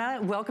Louisiana.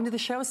 Welcome to the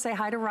show. Say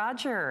hi to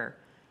Roger.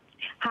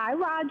 Hi,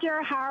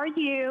 Roger. How are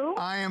you?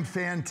 I am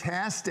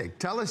fantastic.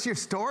 Tell us your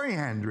story,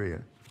 Andrea.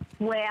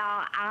 Well,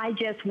 I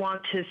just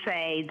want to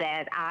say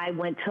that I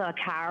went to a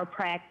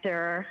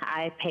chiropractor.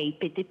 I paid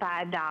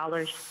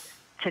 $55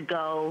 to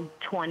go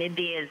 20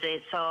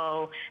 visits,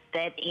 so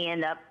that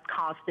ended up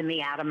costing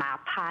me out of my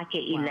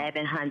pocket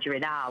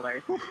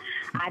 $1,100.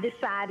 I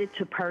decided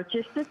to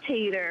purchase the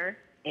Teeter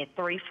at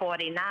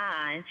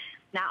 $349.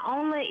 Not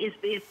only is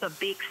this a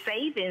big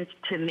savings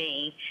to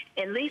me,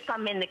 at least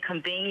I'm in the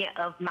convenience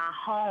of my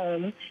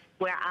home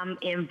where I'm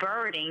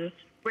inverting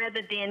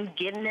rather than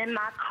getting in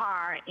my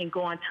car and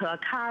going to a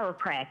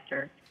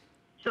chiropractor.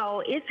 So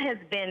it has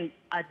been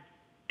a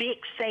big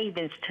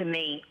savings to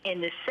me.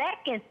 And the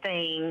second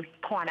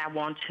point I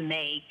want to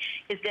make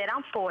is that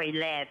I'm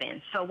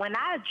 4'11". So when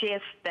I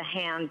adjust the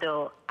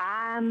handle,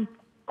 I'm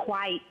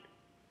quite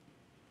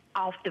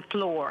off the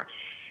floor.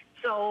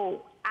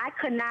 So I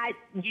could not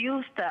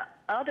use the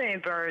other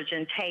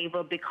inversion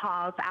table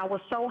because I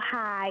was so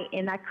high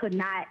and I could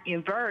not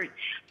invert.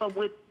 But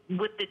with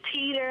the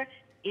Teeter,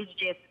 it's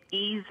just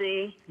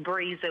easy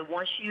breezy.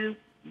 Once you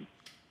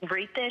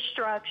read the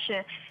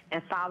instruction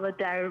and follow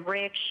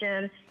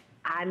direction,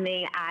 I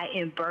mean, I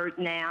invert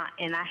now,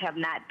 and I have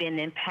not been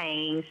in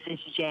pain since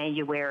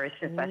January,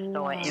 since I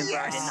started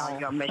inverting on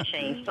your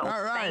machine. So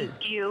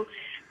thank you.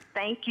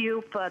 Thank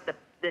you for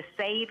the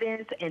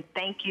savings, and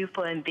thank you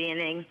for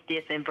inventing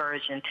this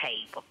inversion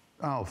table.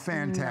 Oh,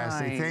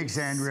 fantastic. Thanks,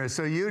 Andrea.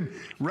 So you'd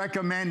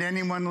recommend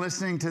anyone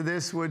listening to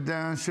this would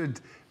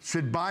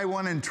should buy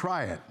one and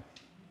try it?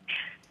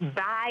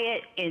 Buy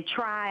it and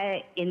try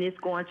it, and it's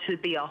going to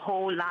be a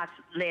whole lot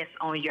less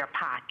on your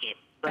pocket.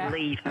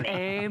 Believe me.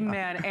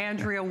 Amen.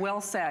 Andrea,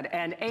 well said.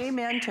 And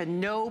amen to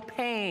no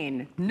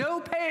pain. No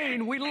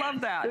pain. We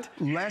love that.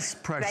 Less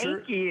pressure.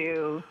 Thank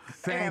you.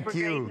 Thank you. Have a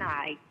great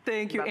night.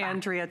 Thank you, Bye-bye.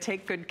 Andrea.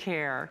 Take good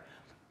care.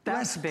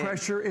 That's less big.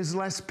 pressure is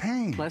less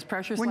pain. Less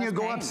pressure is when less you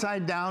go pain.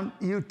 upside down,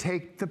 you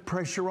take the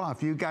pressure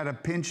off. You've got a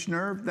pinched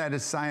nerve, that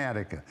is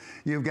sciatica.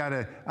 You've got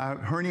a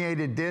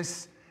herniated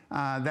disc.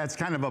 That's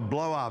kind of a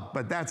blowout,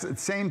 but that's the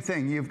same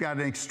thing. You've got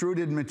an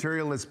extruded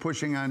material that's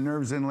pushing on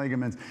nerves and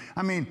ligaments.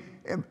 I mean,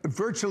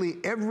 virtually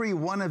every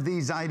one of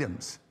these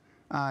items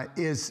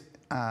is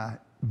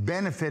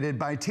benefited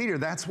by Teeter.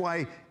 That's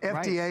why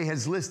FDA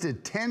has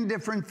listed 10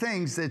 different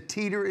things that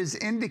Teeter is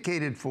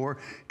indicated for,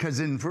 because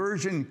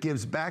inversion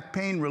gives back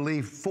pain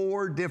relief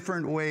 4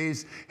 different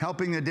ways,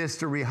 helping the disc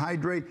to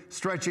rehydrate,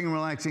 stretching and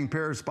relaxing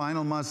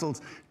paraspinal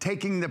muscles,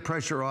 taking the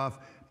pressure off,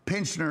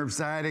 pinched nerve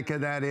sciatica,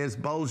 that is,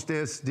 bulge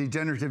disc,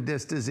 degenerative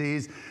disc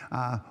disease,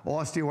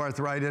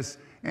 osteoarthritis,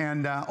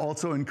 and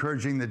also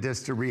encouraging the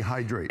disc to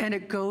rehydrate. And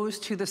it goes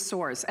to the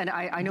source. And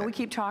I know we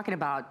keep talking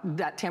about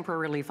that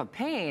temporary relief of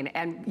pain,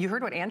 and you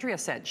heard what Andrea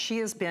said. She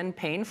has been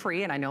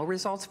pain-free, and I know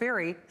results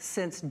vary,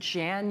 since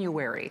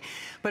January.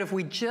 But if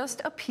we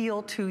just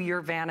appeal to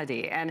your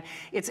vanity, and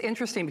it's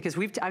interesting because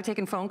I've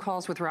taken phone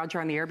calls with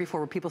Roger on the air before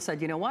where people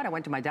said, you know what, I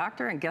went to my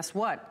doctor, and guess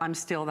what? I'm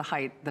still the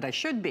height that I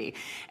should be.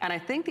 And I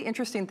think the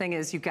interesting thing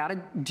is you've got to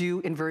do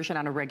inversion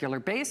on a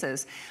regular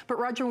basis. But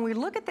Roger, when we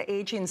look at the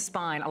aging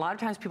spine, a lot of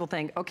times people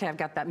think, okay, I've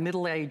got that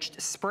middle-aged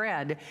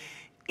spread.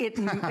 It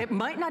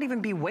might not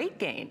even be weight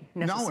gain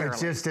necessarily. No,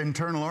 it's just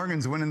internal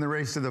organs winning the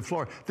race to the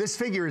floor. This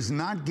figure is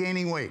not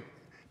gaining weight,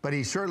 but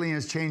he certainly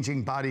is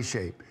changing body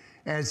shape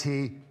as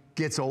he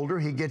gets older,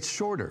 he gets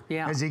shorter.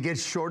 Yeah. As he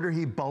gets shorter,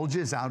 he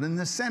bulges out in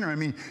the center. I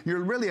mean, you're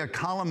really a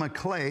column of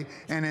clay,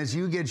 and as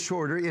you get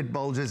shorter, it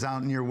bulges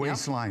out in your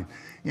waistline.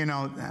 You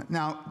know,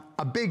 now,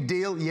 a big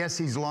deal, yes,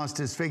 he's lost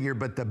his figure,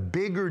 but the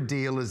bigger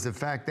deal is the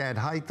fact that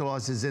height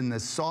loss is in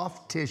the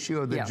soft tissue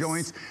of the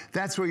joints.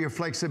 That's where your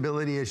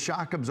flexibility is,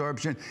 shock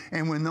absorption,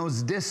 and when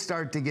those discs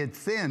start to get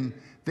thin,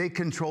 they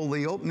control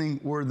the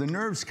opening where the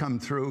nerves come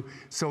through,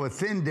 so a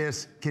thin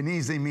disc can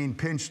easily mean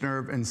pinched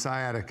nerve and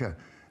sciatica.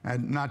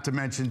 And not to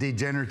mention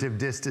degenerative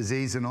disc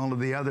disease and all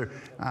of the other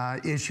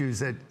issues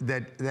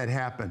that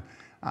happen.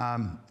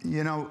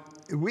 You know,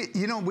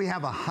 we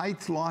have a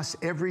height loss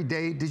every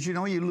day. Did you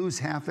know you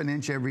lose ½ an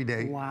inch every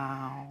day?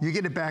 Wow. You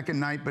get it back at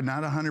night, but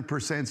not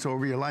 100%. So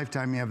over your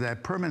lifetime, you have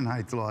that permanent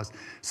height loss.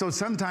 So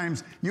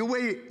sometimes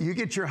you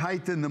get your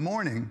height in the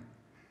morning.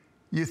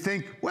 You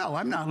think, well,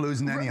 I'm not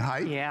losing any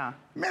height. Yeah.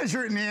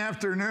 Measure it in the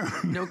afternoon.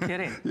 No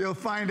kidding. You'll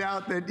find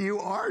out that you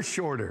are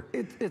shorter.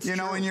 It's you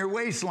know, true. and your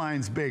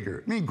waistline's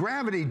bigger. I mean,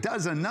 gravity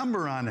does a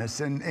number on us,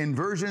 and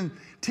inversion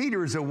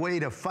teeter is a way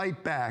to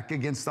fight back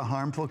against the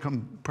harmful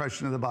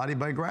compression of the body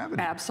by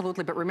gravity.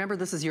 Absolutely, but remember,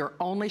 this is your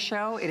only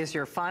show. It is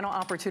your final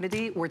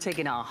opportunity. We're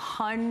taking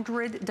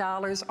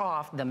 $100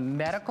 off the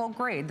medical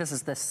grade. This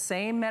is the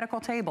same medical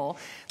table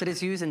that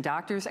is used in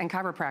doctors and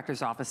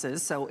chiropractors'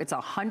 offices, so it's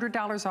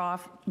 $100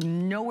 off,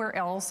 nowhere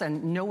else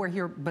and nowhere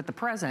here but the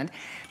present,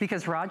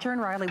 because Roger and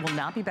Rylie will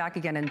not be back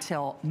again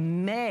until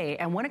May.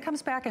 And when it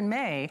comes back in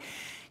May,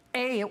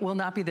 A, it will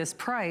not be this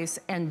price,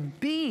 and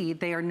B,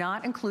 they are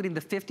not including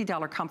the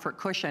 $50 comfort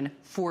cushion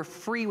for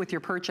free with your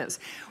purchase.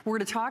 We're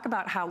going to talk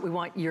about how we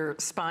want your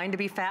spine to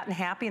be fat and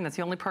happy, and that's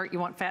the only part you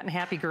want fat and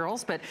happy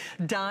girls, but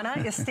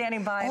Donna is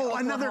standing by in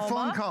Oklahoma. Another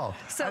phone call.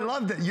 So, I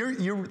love that.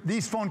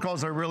 These phone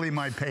calls are really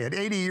my pay. At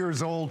 80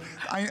 years old,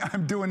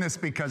 I'm doing this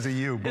because of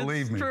you,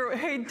 believe me. It's true.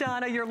 Hey,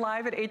 Donna, you're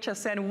live at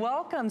HSN.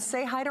 Welcome.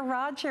 Say hi to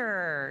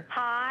Roger.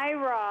 Hi,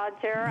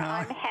 Roger.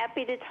 I'm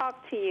happy to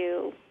talk to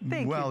you.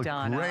 Thank you,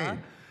 Donna. Great.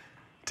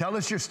 Tell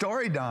us your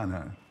story,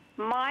 Donna.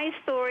 My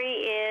story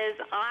is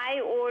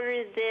I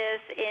ordered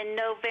this in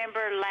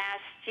November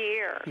last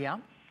year. Yeah.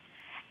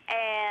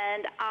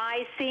 And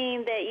I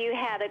seen that you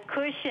had a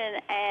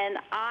cushion, and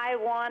I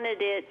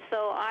wanted it,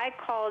 so I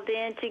called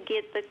in to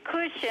get the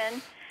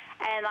cushion.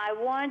 And I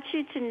want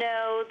you to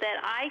know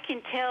that I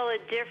can tell a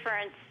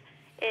difference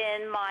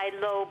in my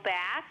low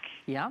back.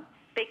 Yeah.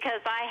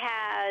 Because I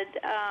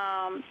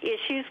had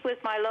issues with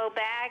my low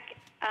back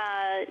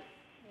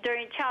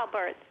during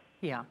childbirth.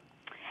 Yeah.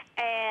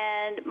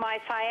 And my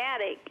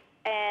sciatic,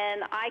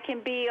 and I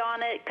can be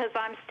on it because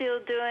I'm still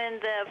doing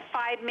the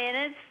 5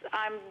 minutes.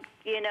 I'm,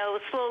 you know,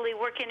 slowly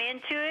working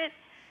into it,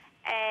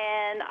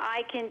 and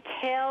I can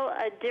tell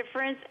a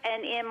difference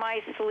and in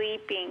my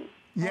sleeping.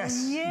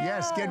 Yes,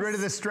 yes, get rid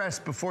of the stress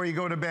before you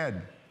go to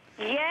bed.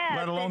 Yes.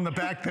 Let alone the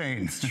back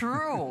pain. It's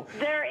true.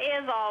 There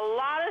is a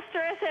lot of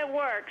stress at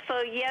work,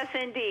 so yes,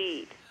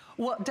 indeed.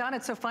 Well, Don,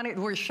 it's so funny.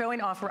 We're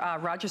showing off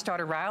Roger's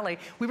daughter, Rylie.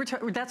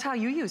 That's how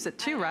you use it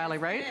too, Rylie,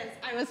 right? It is.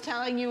 I was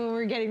telling you when we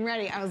were getting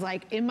ready, I was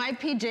like, in my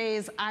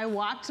PJs, I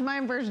walk to my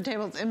inversion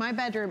table. It's in my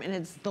bedroom, and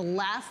it's the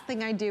last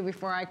thing I do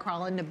before I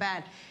crawl into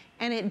bed.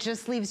 And it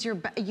just leaves you're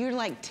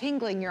like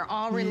tingling. You're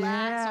all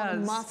relaxed. All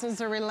the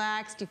muscles are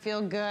relaxed. You feel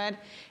good.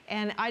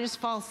 And I just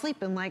fall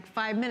asleep in like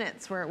 5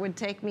 minutes where it would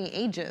take me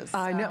ages.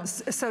 I know.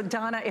 So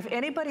Donna, if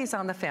anybody's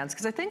on the fence,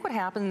 because I think what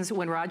happens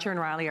when Roger and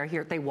Rylie are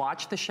here, they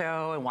watch the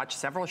show and watch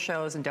several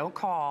shows and don't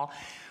call.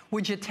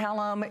 Would you tell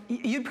them,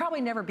 you'd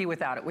probably never be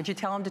without it. Would you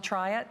tell them to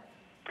try it?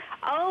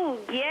 Oh,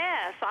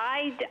 yes.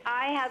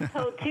 I have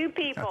told 2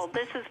 people,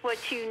 this is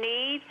what you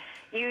need.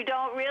 You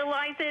don't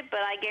realize it, but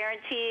I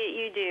guarantee it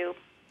you do.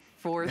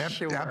 For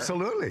sure.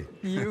 Absolutely.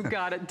 You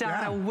got it.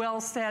 Donna, well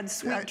said.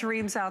 Sweet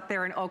dreams out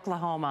there in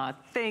Oklahoma.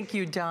 Thank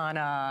you,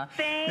 Donna.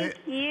 Thank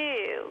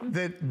you.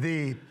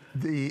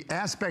 The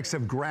aspects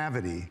of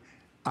gravity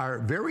are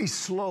very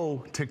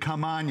slow to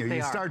come on you.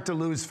 You start to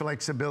lose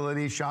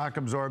flexibility, shock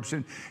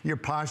absorption, your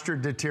posture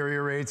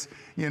deteriorates,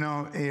 you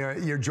know,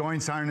 your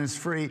joints aren't as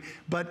free,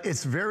 but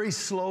it's very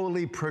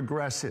slowly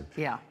progressive.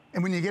 Yeah.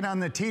 And when you get on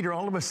the teeter,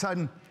 all of a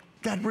sudden,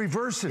 that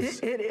reverses.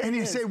 And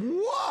you say,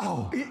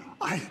 whoa,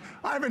 I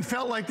haven't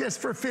felt like this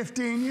for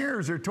 15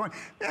 years or 20.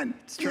 And,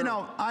 you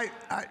know,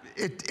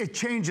 it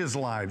changes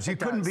lives. You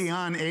couldn't be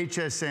on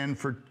HSN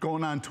for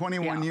going on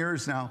 21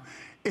 years now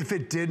if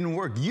it didn't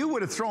work. You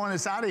would have thrown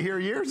us out of here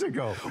years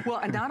ago. Well,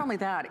 and not only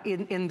that,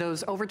 in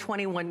those over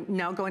 21,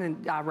 now going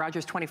in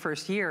Roger's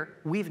 21st year,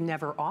 we've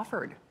never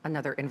offered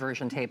another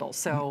inversion table.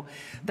 So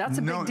that's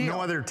a big deal.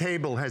 No other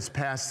table has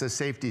passed the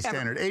safety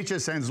standard.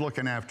 HSN's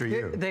looking after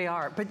you. They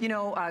are. But, you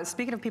know,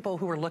 speaking of people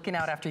who are looking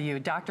out after you,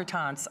 Dr.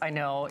 Tantz, I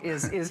know,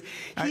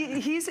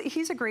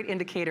 he's a great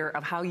indicator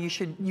of how you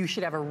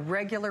should have a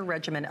regular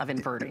regimen of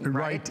inverting,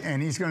 right? And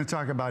he's going to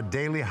talk about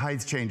daily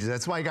height changes.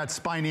 That's why I got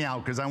spiny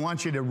out, because I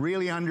want you to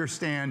really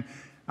understand.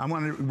 I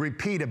want to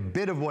repeat a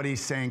bit of what he's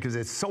saying because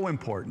it's so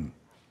important.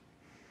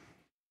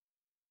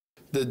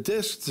 The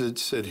discs that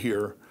sit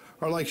here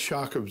are like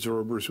shock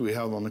absorbers we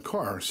have on the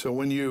car. So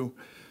when you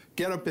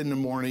get up in the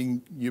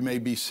morning, you may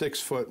be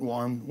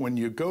 6'1". When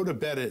you go to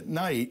bed at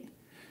night,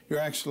 you're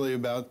actually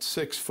about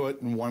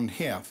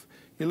 6'1½".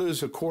 You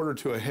lose 1/4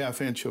 to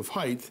 1/2 inch of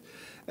height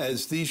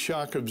as these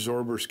shock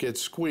absorbers get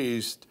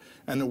squeezed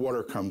and the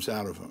water comes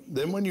out of them.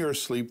 Then when you're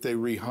asleep, they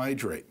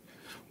rehydrate.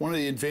 One of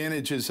the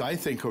advantages, I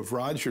think, of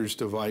Roger's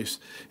device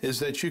is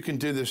that you can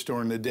do this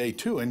during the day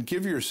too and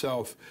give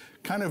yourself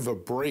kind of a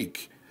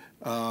break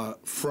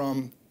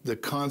from the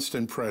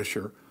constant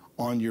pressure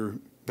on your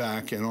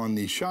back and on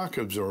these shock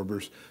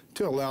absorbers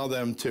to allow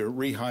them to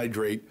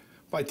rehydrate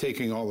by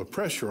taking all the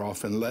pressure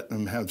off and letting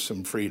them have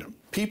some freedom.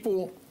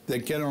 People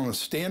that get on a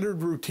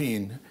standard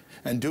routine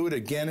and do it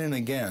again and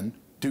again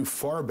do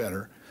far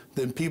better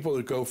than people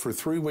that go for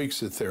 3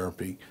 weeks of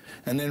therapy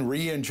and then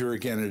re-injure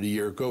again in a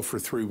year, go for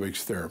 3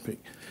 weeks therapy.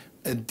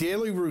 A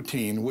daily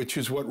routine, which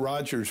is what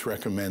Roger's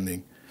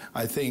recommending,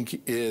 I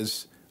think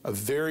is a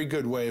very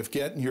good way of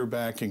getting your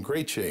back in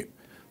great shape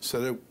so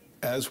that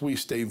as we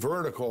stay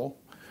vertical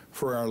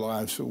for our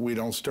lives, we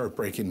don't start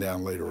breaking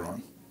down later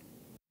on.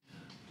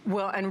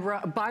 Well, and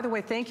by the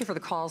way, thank you for the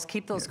calls.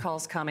 Keep those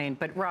calls coming.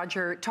 But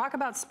Roger, talk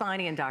about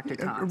Spiny and Dr.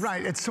 Tom's.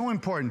 Right, it's so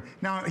important.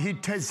 Now, he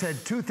said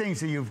 2 things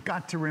that you've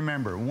got to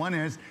remember. One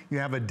is you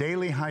have a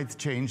daily height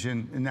change,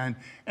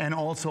 and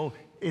also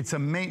it's a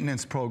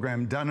maintenance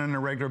program done on a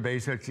regular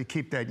basis to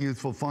keep that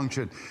youthful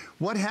function.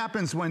 What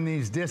happens when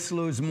these discs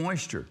lose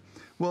moisture?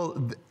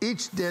 Well,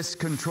 each disc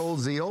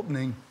controls the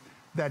opening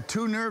that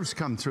 2 nerves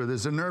come through.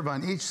 There's a nerve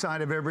on each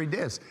side of every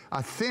disc.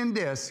 A thin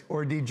disc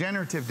or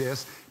degenerative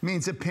disc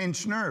means a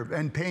pinched nerve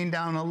and pain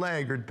down a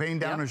leg or pain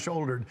down a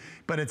shoulder,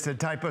 but it's a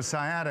type of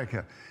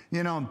sciatica.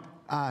 You know,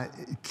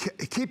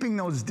 keeping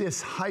those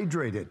discs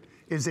hydrated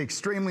is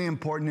extremely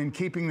important in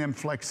keeping them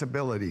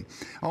flexibility.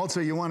 Also,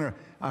 you want a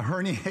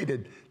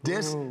herniated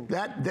disc.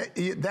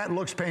 That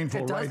looks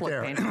painful right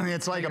there.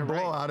 It's like a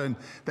blowout, and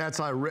that's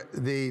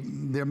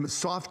the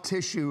soft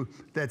tissue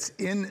that's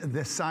in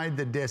the side of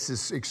the disc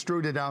is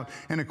extruded out,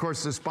 and of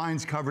course the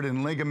spine's covered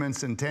in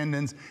ligaments and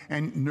tendons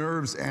and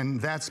nerves, and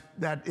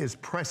that is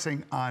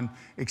pressing on,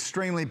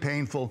 extremely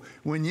painful.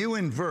 When you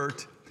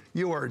invert,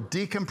 you are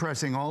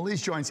decompressing all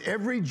these joints.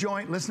 Every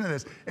joint, listen to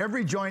this,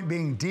 every joint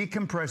being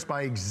decompressed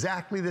by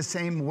exactly the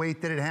same weight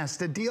that it has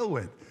to deal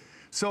with.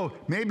 So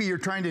maybe you're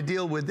trying to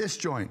deal with this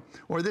joint,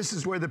 or this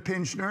is where the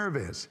pinched nerve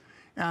is.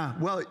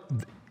 Well,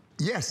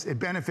 yes, it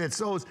benefits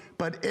those,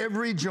 but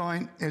every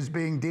joint is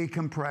being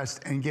decompressed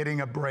and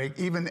getting a break,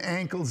 even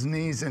ankles,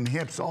 knees, and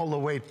hips, all the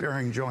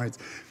weight-bearing joints.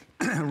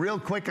 Real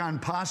quick on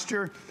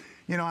posture.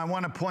 You know, I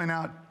want to point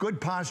out, good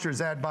posture is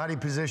that body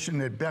position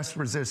that best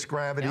resists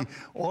gravity.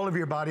 All of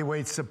your body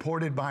weight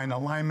supported by an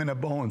alignment of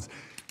bones.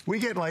 We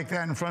get like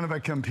that in front of a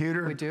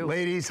computer. We do.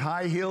 Ladies,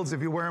 high heels,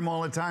 if you wear them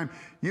all the time,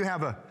 you're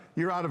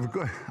out of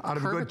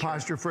good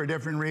posture for a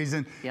different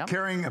reason. Yep.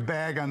 Carrying a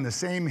bag on the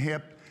same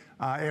hip.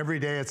 Every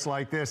day it's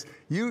like this.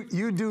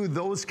 You do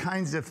those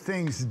kinds of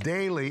things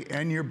daily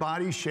and your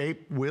body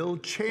shape will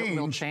change.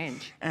 It will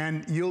change.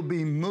 And you'll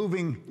be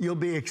moving, you'll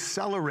be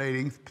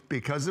accelerating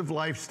because of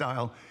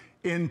lifestyle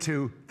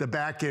into the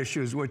back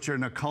issues, which are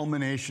in a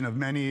culmination of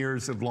many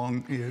years of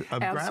Absolutely.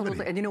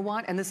 gravity. And you know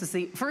what? And this is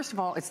first of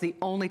all, it's the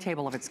only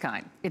table of its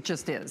kind. It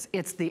just is.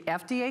 It's the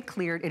FDA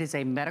cleared. It is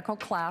a medical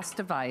class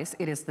device.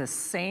 It is the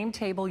same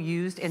table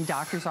used in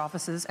doctor's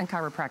offices and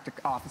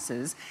chiropractic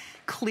offices,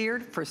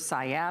 cleared for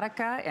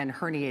sciatica and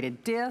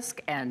herniated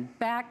disc and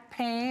back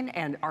pain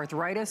and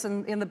arthritis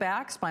in the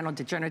back, spinal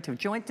degenerative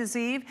joint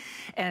disease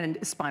and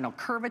spinal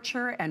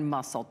curvature and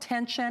muscle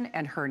tension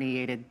and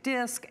herniated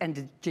disc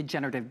and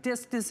degenerative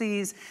disc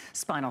disease,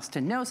 spinal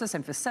stenosis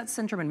and facet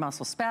syndrome and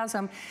muscle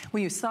spasm.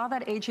 When you saw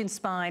that aging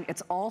spine,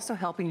 it's also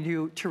helping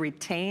you to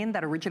retain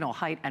that original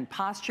height and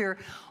posture,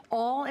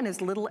 all in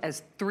as little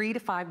as 3 to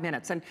 5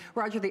 minutes. And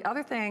Roger, the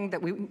other thing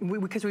that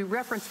because we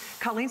reference,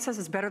 Colleen says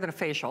it's better than a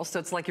facial, so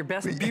it's like your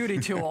best beauty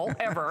tool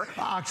ever.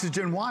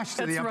 Oxygen wash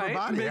to the upper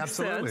body, makes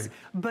absolutely. Sense.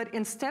 But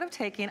instead of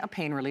taking a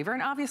pain reliever,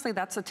 and obviously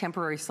that's a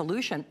temporary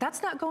solution,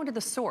 that's not going to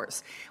the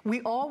source.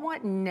 We all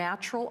want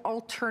natural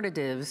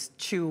alternatives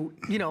to,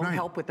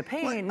 help with the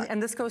pain,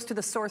 and this goes to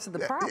the source of the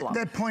problem.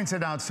 That points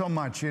it out so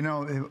much,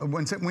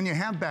 when you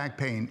have back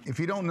pain, if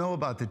you don't know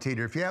about the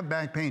Teeter, if you have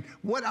back pain,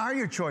 what are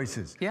your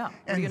choices? Yeah.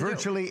 And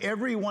virtually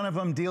every one of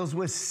them deals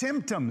with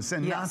symptoms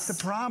and not the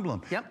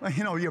problem. Yep.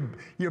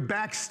 Your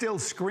back's still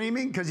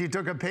screaming because you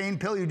took a pain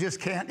pill, you just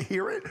can't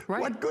hear it.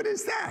 Right. What good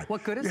is that?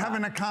 What good is that? You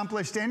haven't that?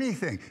 accomplished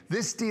anything.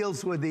 This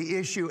deals with the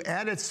issue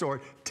at its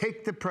source.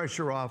 Take the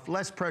pressure off.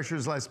 Less pressure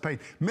is less pain.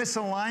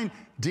 Misalign,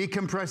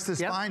 decompress the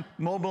spine,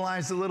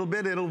 mobilize a little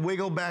bit, it'll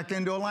wiggle back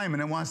into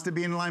alignment. It wants to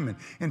be in alignment.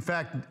 In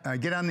fact,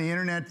 get on the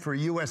internet for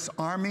U.S.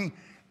 Army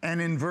and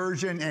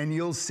inversion, and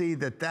you'll see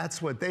that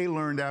that's what they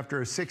learned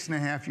after a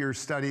 6.5-year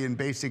study in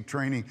basic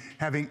training,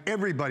 having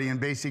everybody in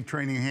basic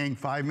training hang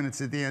 5 minutes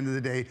at the end of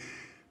the day.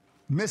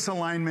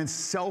 Misalignments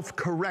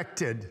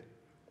self-corrected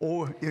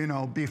or, you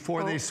know,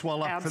 before they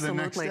swell up for the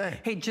next day.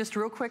 Hey, just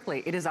real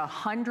quickly, it is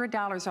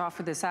 $100 off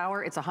for this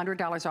hour. It's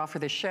 $100 off for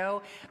this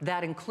show.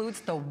 That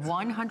includes the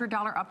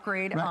 $100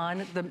 upgrade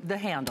on the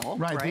handle.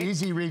 Right, the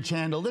Easy Reach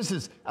handle. This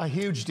is a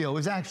huge deal. It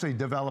was actually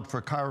developed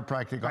for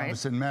chiropractic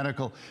office and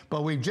medical,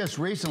 but we've just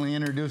recently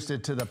introduced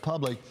it to the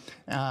public.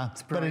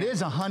 But it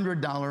is a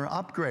 $100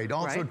 upgrade.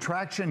 Also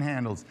traction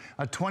handles,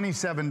 a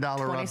 $27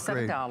 upgrade.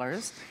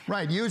 $27.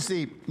 Right,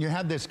 you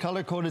have this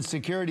color-coded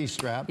security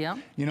strap. Yeah.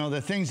 You know,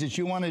 the things that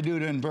you want to do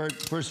to invert,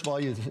 first of all,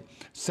 you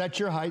set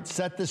your height,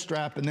 set the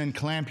strap, and then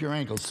clamp your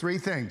ankles. 3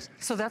 things.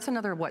 So that's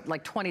another, what,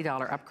 like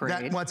 $20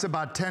 upgrade? That's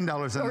about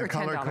 $10 on the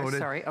color-coded.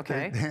 Sorry,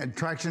 okay. The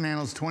traction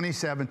handles,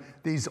 $27.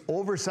 These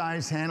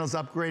oversized handles,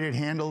 upgraded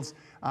handles,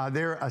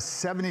 they're a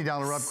 $70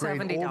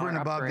 upgrade over and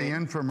above the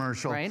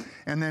infomercial. Right.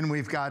 And then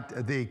we've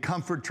got the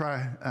Comfort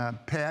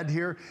pad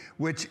here,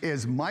 which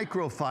is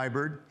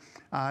microfibered.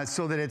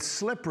 So that it's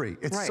slippery.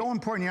 It's so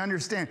important you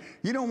understand.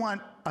 You don't want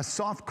a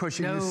soft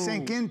cushion you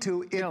sink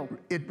into.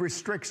 It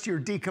restricts your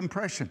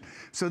decompression.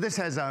 So this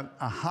has a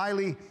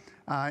highly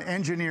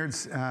engineered,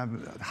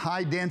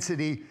 high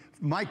density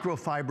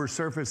microfiber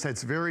surface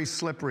that's very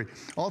slippery.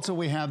 Also,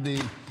 we have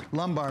the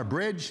lumbar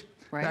bridge.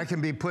 That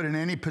can be put in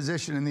any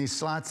position in these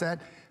slots.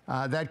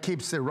 That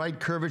keeps the right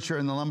curvature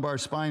in the lumbar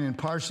spine in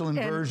partial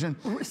inversion.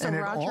 And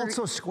it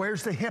also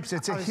squares the hips.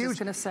 It's a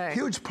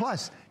huge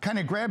plus. Kind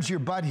of grabs your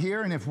butt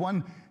here, and if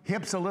one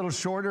hip's a little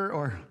shorter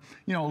or,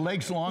 you know,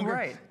 legs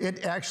longer,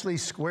 it actually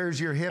squares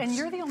your hips. And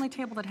you're the only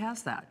table that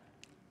has that.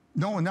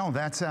 No,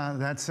 that's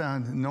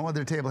no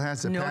other table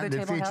has the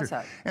patented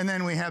feature. And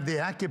then we have the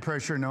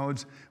acupressure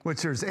nodes,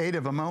 which there's 8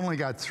 of them. I only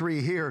got 3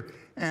 here,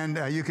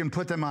 and you can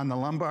put them on the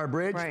lumbar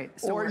bridge,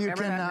 So or you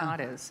can that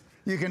knot is.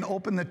 You can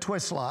open the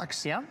twist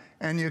locks,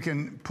 and you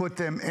can put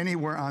them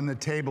anywhere on the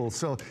table.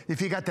 So if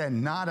you got that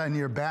knot on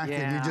your back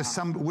and you just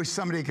wish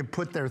somebody could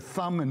put their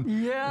thumb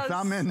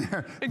in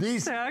there,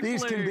 these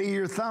can be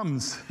your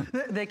thumbs.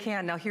 They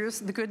can. Now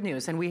here's the good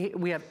news, and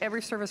we have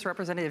every service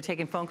representative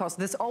taking phone calls.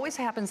 This always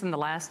happens in the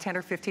last 10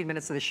 or 15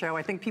 minutes of the show.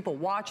 I think people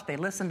watch, they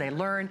listen, they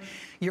learn.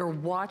 You're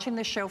watching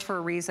the show for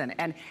a reason.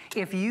 And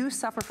if you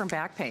suffer from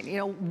back pain, you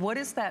know, what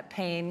is that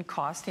pain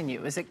costing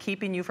you? Is it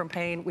keeping you from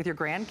playing with your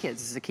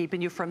grandkids? Is it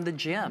keeping you from the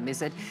gym?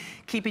 Is it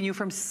keeping you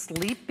from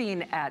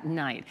sleeping at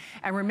night?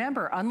 And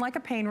remember, unlike a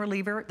pain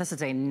reliever, this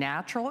is a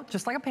natural,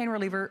 just like a pain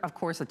reliever, of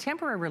course, a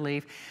temporary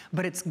relief,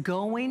 but it's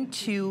going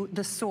to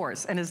the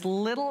source. And as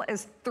little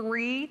as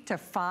 3 to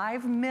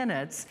 5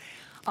 minutes,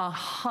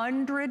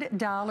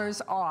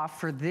 $100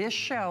 off for this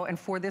show and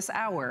for this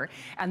hour,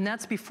 and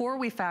that's before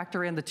we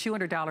factor in the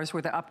 $200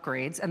 worth of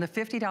upgrades and the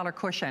 $50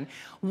 cushion.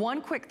 One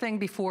quick thing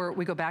before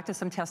we go back to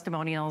some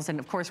testimonials, and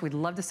of course we'd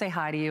love to say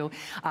hi to you.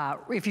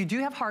 If you do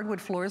have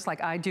hardwood floors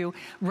like I do,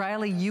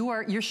 Rylie,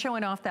 you're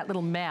showing off that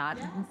little mat.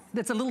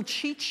 That's a little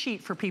cheat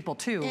sheet for people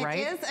too, right?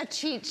 It is a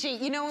cheat sheet.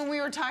 You know, when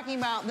we were talking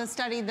about the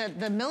study that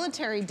the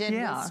military did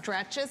with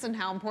stretches and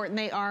how important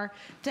they are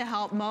to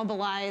help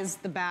mobilize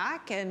the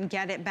back and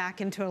get it back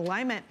into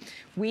alignment,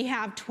 we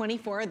have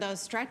 24 of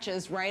those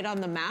stretches right on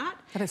the mat.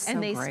 That is so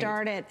and they great.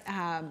 Start at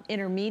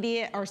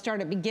intermediate, or start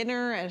at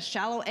beginner, at a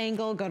shallow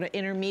angle, go to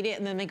intermediate,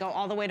 and then they go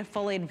all the way to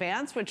fully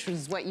advanced, which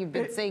is what you've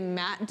been seeing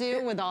Matt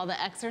do with all the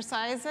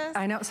exercises.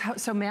 I know.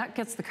 So Matt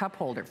gets the cup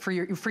holder for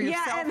your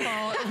cell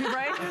phone,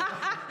 right?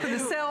 For the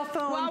cell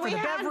phone, for the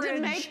beverage. Well, we had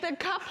to make the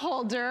cup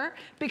holder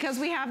because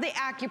we have the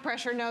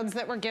acupressure nodes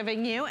that we're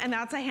giving you, and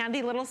that's a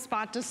handy little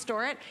spot to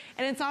store it.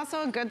 And it's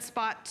also a good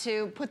spot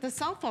to put the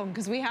cell phone,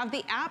 because we have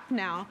the app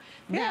now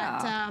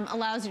that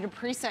allows you to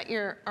preset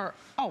your,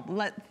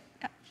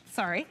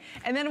 sorry.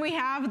 And then we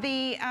have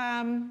the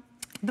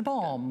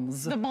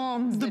balms. The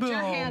balms that you're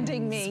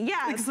handing me.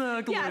 Yes.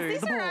 Exactly.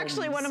 Yes, these are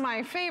actually one of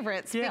my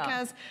favorites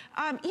because,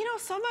 you know,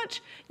 so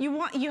much,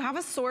 you have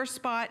a sore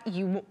spot,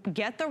 you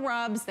get the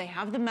rubs, they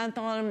have the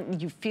menthol on them,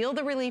 you feel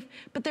the relief,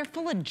 but they're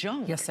full of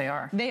junk. Yes, they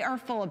are. They are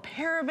full of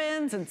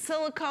parabens and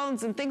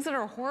silicones and things that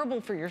are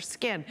horrible for your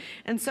skin.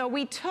 And so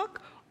we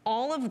took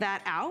all of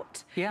that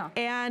out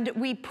and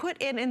we put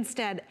in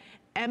instead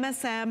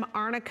MSM,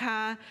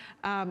 arnica,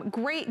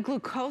 great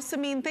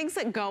glucosamine, things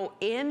that go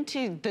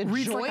into the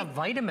joint. Like a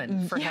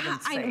vitamin, for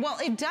heaven's sake. Well,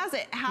 it does.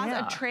 It has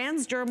a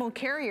transdermal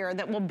carrier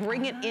that will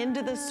bring it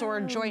into the sore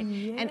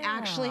joint and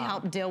actually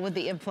help deal with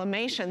the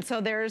inflammation.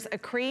 So there's a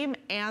cream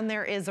and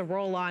there is a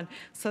roll-on,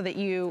 so that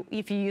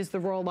if you use the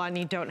roll-on,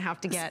 you don't have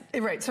to get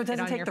so it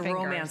doesn't take the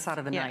romance out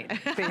of the night,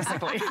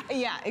 basically.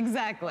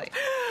 Exactly.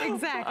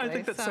 I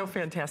think that's so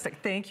fantastic.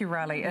 Thank you,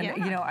 Rylie.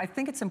 And you know, I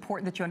think it's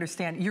important that you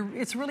understand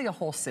it's really a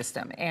whole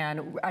system.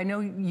 And I know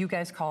you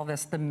guys call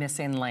this the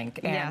missing link.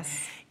 And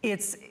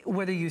it's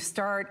whether you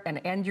start and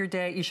end your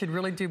day, you should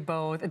really do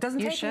both. It doesn't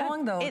take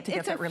long, though, to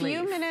get that relief.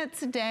 It's a few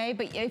minutes a day,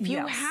 but if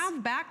you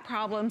have back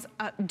problems,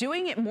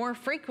 doing it more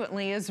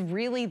frequently is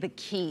really the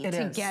key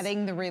to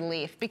getting the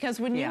relief. Because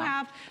when you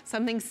have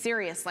something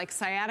serious like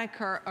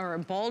sciatica or a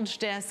bulge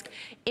disc,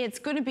 it's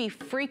going to be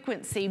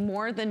frequency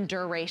more than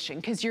duration,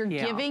 because you're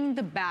giving giving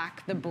the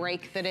back the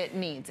break that it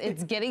needs.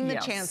 It's getting the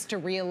chance to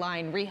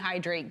realign,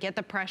 rehydrate, get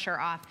the pressure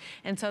off.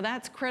 And so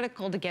that's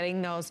critical to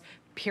getting those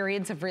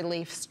periods of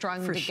relief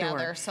strung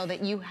together so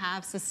that you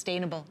have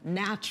sustainable,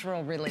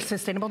 natural relief.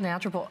 Sustainable,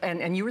 natural.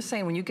 And you were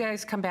saying when you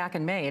guys come back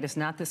in May, it is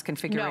not this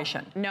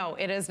configuration. No,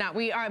 it is not.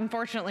 We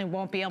unfortunately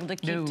won't be able to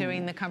keep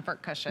doing the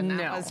comfort cushion.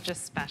 That was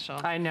just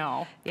special. I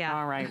know. Yeah.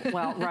 All right.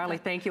 Well,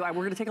 Rylie, thank you. We're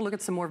going to take a look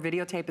at some more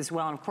videotape as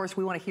well. And of course,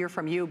 we want to hear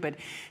from you. But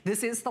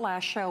this is the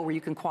last show where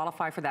you can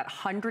qualify for that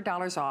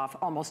 $100 off,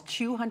 almost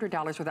 $200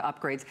 worth of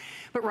upgrades.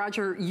 But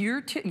Roger,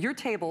 your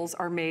tables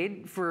are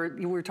made for,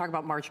 we were talking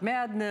about March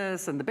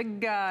Madness and the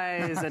big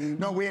guys. And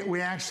no,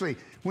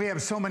 we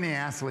have so many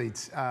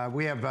athletes.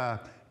 We have a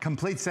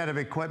complete set of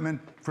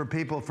equipment for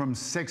people from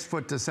 6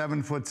 foot to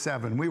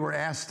 7'7". We were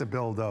asked to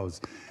build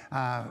those.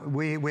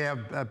 We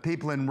have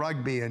people in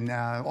rugby and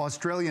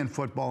Australian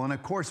football, and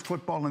of course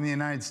football in the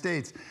United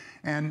States.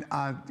 And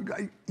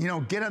you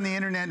know, get on the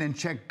internet and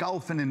check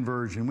golf and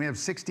inversion. We have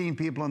 16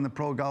 people on the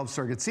pro golf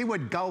circuit. See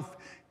what golf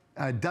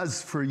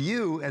does for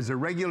you as a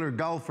regular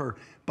golfer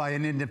by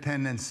an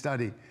independent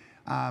study.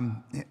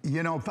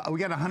 You know, we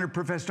got 100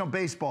 professional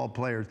baseball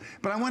players,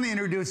 but I want to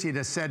introduce you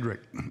to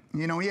Cedric.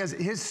 You know, he has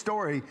his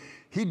story.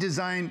 He's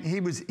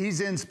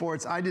in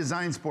sports. I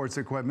design sports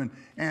equipment,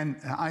 and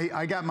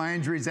I got my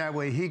injuries that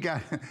way. He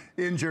got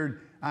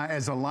injured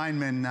as a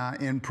lineman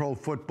in pro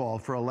football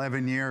for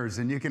 11 years,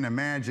 and you can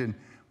imagine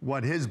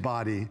what his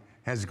body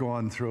has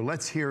gone through.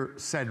 Let's hear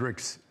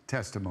Cedric's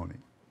testimony.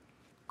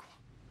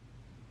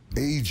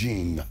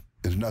 Aging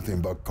is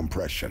nothing but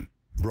compression,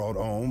 brought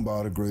on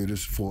by the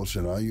greatest force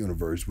in our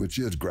universe, which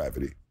is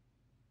gravity.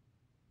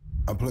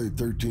 I played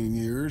 13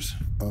 years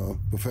of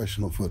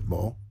professional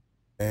football,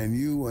 and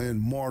you in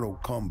mortal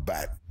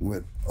combat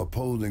with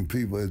opposing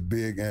people as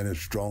big and as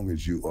strong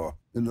as you are.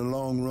 In the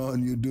long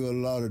run, you do a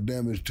lot of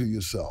damage to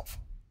yourself.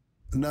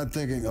 Not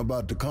thinking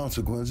about the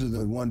consequences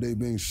of one day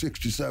being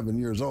 67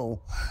 years old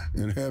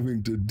and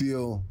having to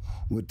deal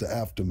with the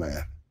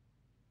aftermath.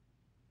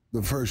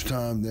 The first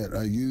time that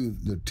I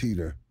used the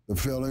Teeter, the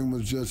feeling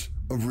was just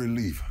of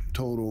relief,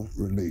 total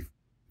relief.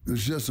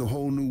 It's just a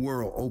whole new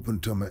world open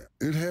to me.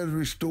 It has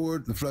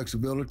restored the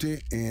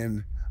flexibility,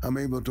 and I'm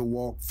able to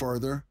walk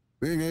further.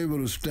 Being able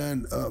to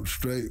stand up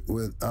straight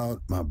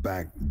without my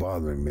back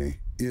bothering me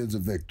is a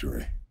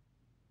victory.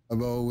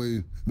 I've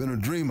always been a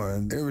dreamer,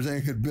 and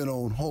everything had been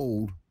on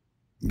hold.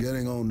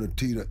 Getting on the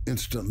Teeter,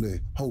 instantly,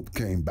 hope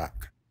came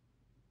back.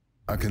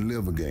 I can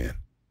live again.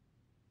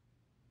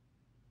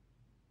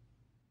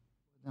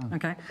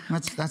 Okay.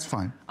 That's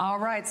fine. All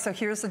right, so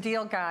here's the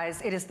deal,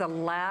 guys. It is the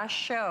last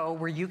show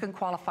where you can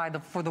qualify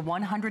for the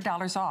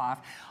 $100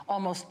 off,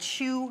 almost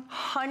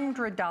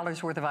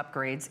 $200 worth of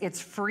upgrades.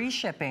 It's free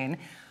shipping.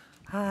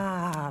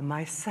 Ah,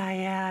 my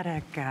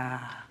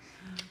sciatica.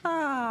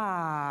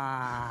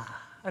 Ah.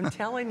 I'm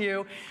telling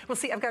you. Well,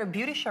 see, I've got a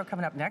beauty show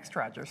coming up next,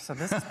 Roger, so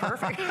this is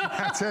perfect.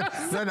 That's it.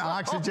 Then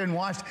oxygen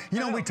washed.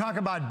 You know, we talk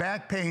about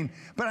back pain,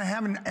 but I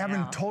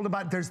haven't told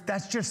about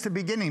that's just the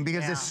beginning,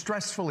 because it's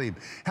stress relief,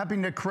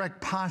 helping to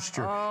correct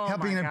posture,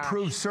 helping to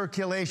improve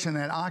circulation,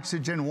 that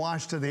oxygen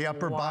wash to the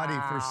upper body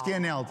for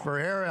skin health, for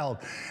hair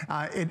health.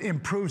 It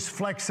improves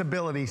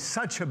flexibility,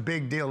 such a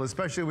big deal,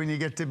 especially when you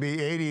get to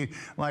be 80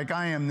 like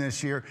I am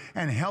this year,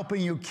 and helping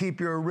you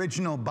keep your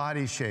original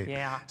body shape.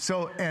 Yeah.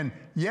 So, and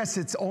yes,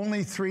 it's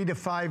only 3 to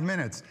 5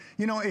 minutes.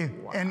 You know,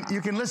 and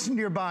you can listen to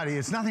your body.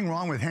 It's nothing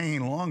wrong with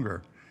hanging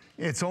longer.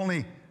 It's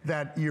only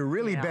that you're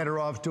really better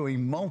off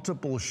doing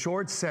multiple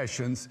short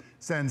sessions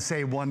than,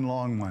 say, one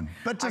long one.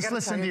 But just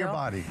listen to your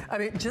body. I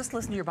mean, just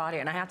listen to your body.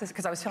 And I have to,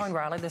 because I was telling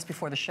Rylie this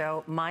before the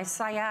show, my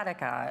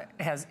sciatica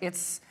has,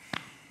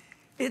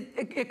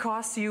 it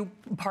costs you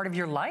part of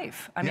your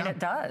life. I mean, it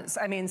does.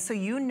 I mean, so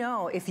you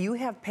know, if you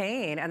have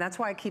pain, and that's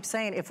why I keep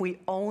saying, if we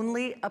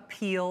only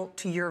appeal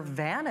to your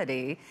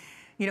vanity,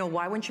 you know,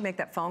 why wouldn't you make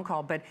that phone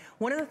call? But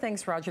one of the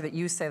things, Roger, that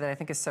you say that I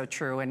think is so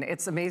true, and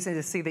it's amazing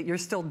to see that you're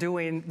still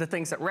doing the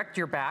things that wrecked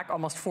your back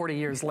almost 40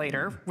 years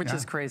later, which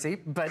is crazy.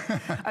 But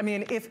I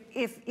mean,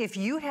 if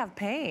you have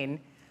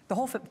pain, the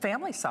whole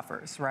family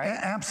suffers, right?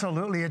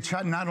 Absolutely. It's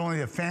not only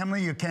the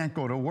family, you can't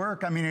go to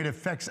work. I mean, it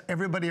affects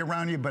everybody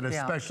around you, but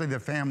especially the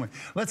family.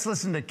 Let's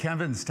listen to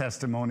Kevin's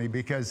testimony,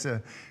 because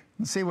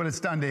let's see what it's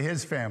done to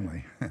his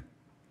family.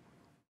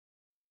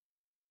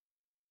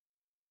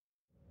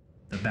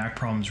 The back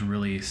problems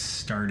really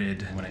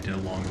started when I did a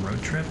long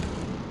road trip.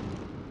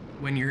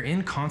 When you're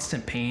in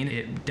constant pain,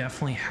 it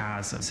definitely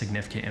has a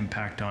significant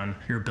impact on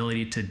your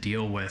ability to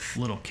deal with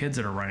little kids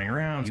that are running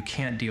around. You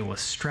can't deal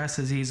with stress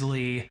as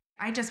easily.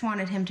 I just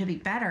wanted him to be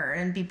better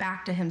and be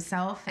back to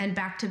himself and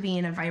back to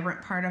being a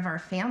vibrant part of our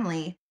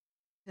family.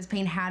 His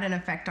pain had an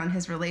effect on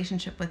his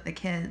relationship with the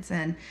kids,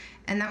 and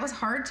that was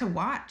hard to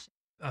watch.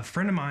 A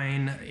friend of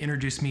mine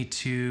introduced me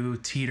to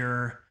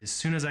Teeter. As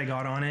soon as I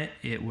got on it,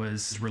 it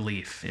was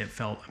relief. It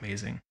felt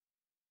amazing.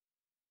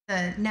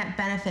 The net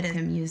benefit of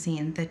him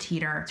using the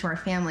Teeter to our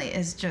family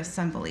is just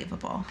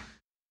unbelievable.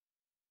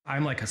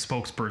 I'm like a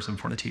spokesperson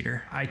for the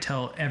Teeter. I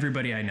tell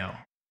everybody I know.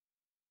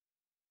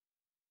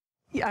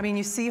 I mean,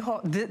 you see,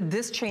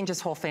 this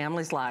changes whole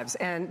families' lives.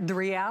 And the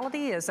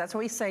reality is, that's what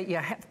we say,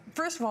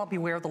 first of all,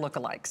 beware of the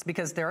lookalikes,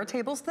 because there are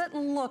tables that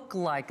look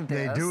like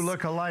this. They do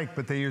look alike,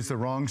 but they use the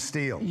wrong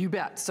steel. You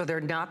bet. So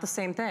they're not the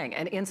same thing.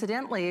 And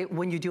incidentally,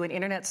 when you do an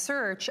internet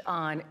search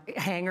on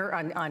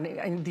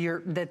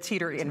the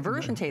Teeter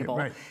Inversion Table,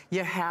 right,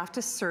 you have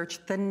to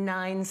search the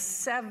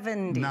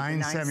 970.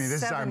 970.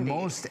 This is our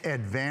most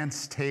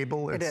advanced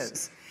table. It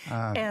is.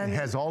 And it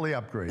has all the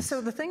upgrades. So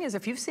the thing is,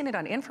 if you've seen it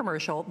on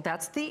infomercial,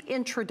 that's the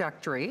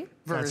introductory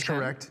version. That's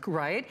correct.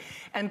 Right?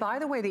 And by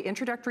the way, the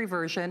introductory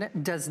version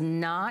does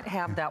not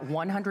have that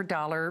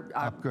 $100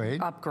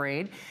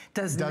 upgrade.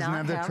 Doesn't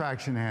have the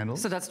traction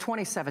handles. So that's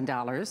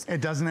 $27. It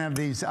doesn't have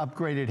these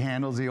upgraded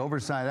handles, the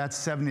oversized, that's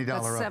 $70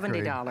 that's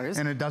upgrade. $70.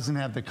 And it doesn't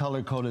have the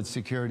color-coded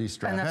security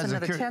strap. And that's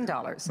another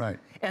 $10. Right.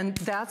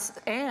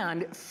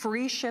 And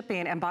free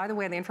shipping. And by the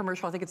way, in the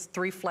infomercial, I think it's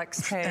 3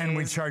 flex pays. And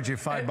we charge you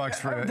 $5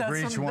 for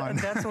each one.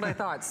 That's what I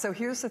thought. So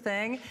here's the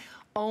thing.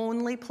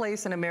 Only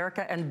place in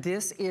America, and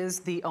this is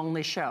the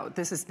only show.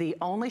 This is the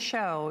only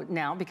show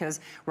now because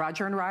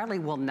Roger and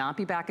Rylie will not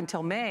be back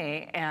until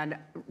May, and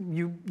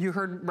you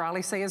heard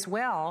Rylie say as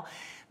well,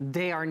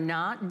 they are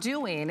not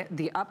doing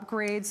the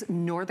upgrades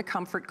nor the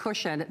comfort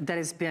cushion that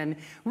has been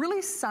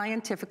really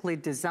scientifically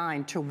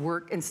designed to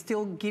work and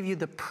still give you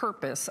the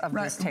purpose of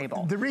this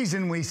table. The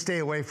reason we stay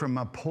away from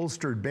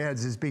upholstered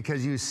beds is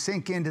because you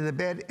sink into the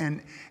bed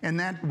and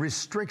that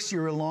restricts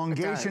your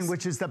elongation,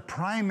 which is the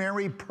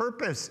primary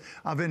purpose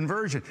of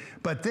inversion.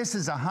 But this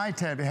is a high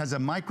tab. It has a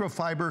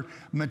microfiber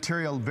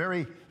material,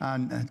 very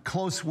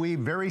close weave,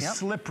 very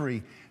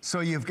slippery.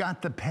 So you've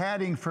got the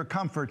padding for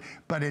comfort,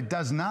 but it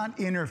does not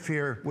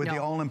interfere with the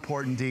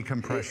all-important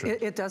decompression.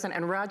 It doesn't.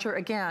 And Roger,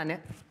 again,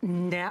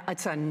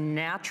 it's a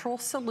natural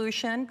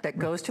solution that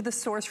goes to the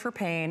source for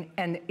pain,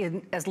 and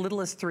in as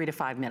little as 3 to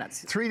 5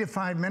 minutes. 3 to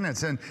 5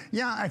 minutes. And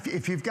yeah,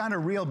 if you've got a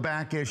real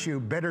back issue,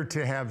 better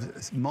to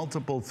have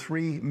multiple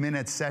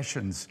 3-minute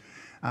sessions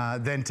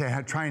than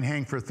to try and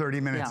hang for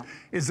 30 minutes.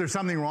 Yeah. Is there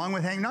something wrong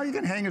with hanging? No, you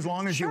can hang as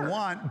long as you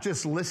want.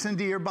 Just listen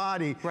to your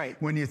body. Right.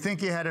 When you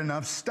think you had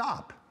enough,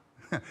 stop.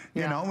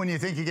 You know, when you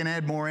think you can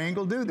add more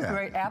angle, do that.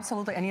 Right,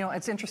 absolutely. And you know,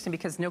 it's interesting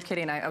because, no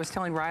kidding, I was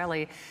telling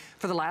Rylie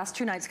for the last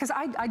 2 nights, because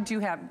I do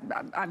have,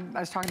 I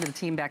was talking to the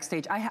team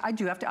backstage, I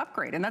do have to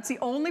upgrade. And that's the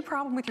only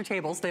problem with your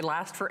tables. They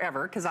last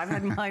forever, because I've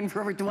had mine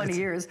for over 20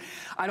 years.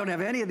 I don't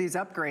have any of these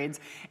upgrades.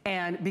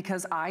 And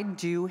because I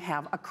do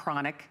have a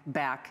chronic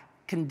back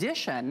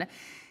condition,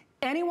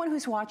 anyone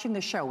who's watching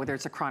the show, whether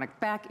it's a chronic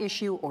back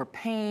issue or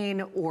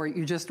pain, or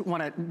you just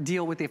want to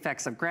deal with the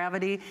effects of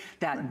gravity,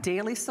 that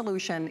daily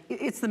solution,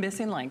 it's the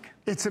missing link.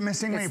 It's a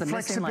missing link.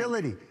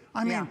 Flexibility.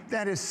 I mean,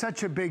 that is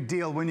such a big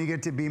deal when you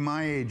get to be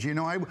my age. You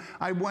know,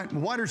 I went,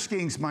 water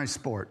skiing's my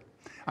sport.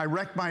 I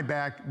wrecked my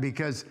back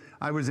because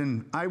I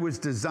was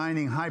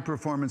designing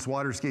high-performance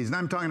water skis. And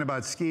I'm talking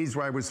about skis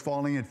where I was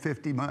falling at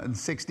 50 and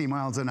 60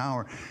 miles an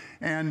hour.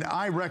 And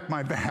I wrecked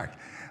my back.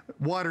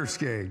 Water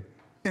skiing.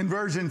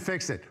 Inversion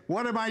fixed it.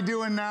 What am I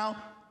doing now?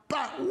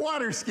 But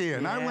water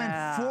skiing. I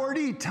went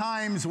 40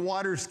 times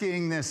water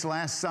skiing this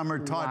last summer,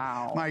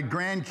 taught my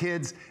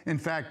grandkids. In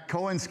fact,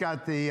 Cohen's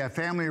got the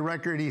family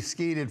record. He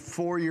skied at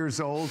 4 years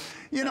old.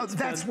 You know,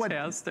 that's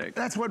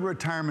what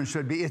retirement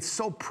should be. It's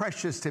so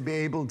precious to be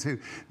able to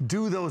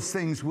do those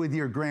things with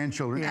your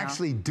grandchildren,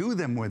 actually do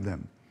them with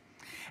them.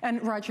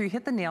 And Roger, you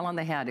hit the nail on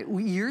the head.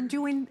 You're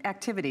doing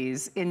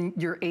activities in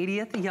your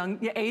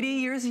 80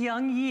 years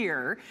young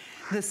year,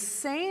 the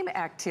same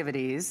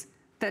activities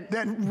that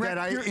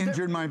I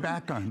injured my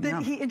back on.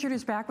 That he injured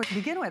his back with to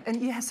begin with.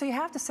 And so you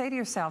have to say to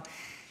yourself,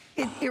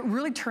 it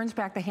really turns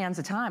back the hands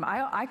of time.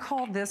 I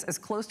call this as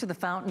close to the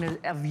fountain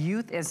of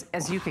youth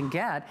as you can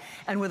get,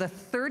 and with a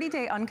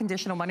 30-day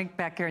unconditional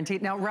money-back guarantee.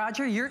 Now,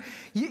 Roger, you're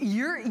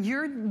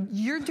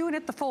doing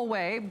it the full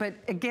way, but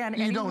again,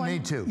 you don't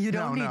need to. You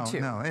don't need to,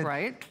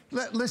 right?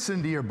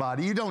 Listen to your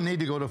body. You don't need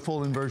to go to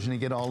full inversion to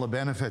get all the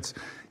benefits.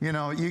 You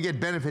know, you get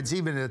benefits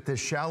even at the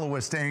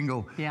shallowest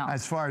angle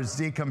as far as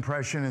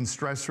decompression and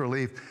stress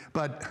relief.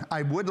 But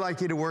I would like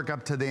you to work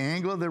up to the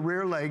angle of the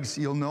rear legs.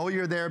 You'll know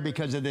you're there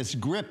because of this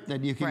grip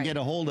that you can get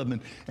a hold of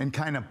and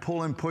kind of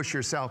pull and push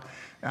yourself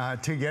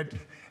to get.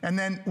 And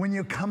then when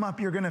you come up,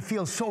 you're going to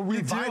feel so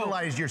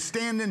revitalized. You're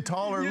standing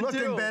taller,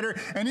 looking better.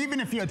 And even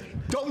if you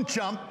don't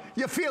jump,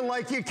 you feel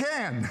like you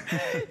can.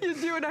 You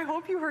do, and I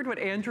hope you heard what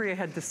Andrea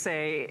had to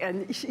say.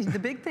 And the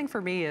big thing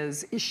for me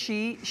is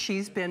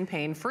she's been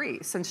pain-free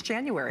since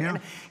January. And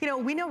you know,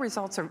 we know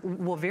results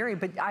will vary,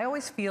 but I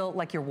always feel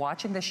like you're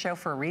watching this show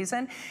for a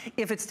reason.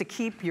 If it's to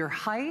keep your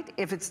height,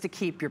 if it's to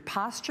keep your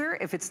posture,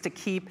 if it's to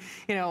keep,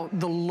 you know,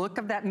 the look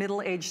of that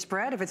middle-age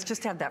spread, if it's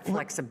just to have that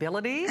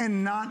flexibility.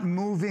 And not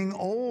moving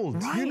old.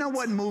 Right. You know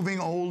what moving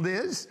old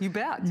is? You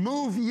bet.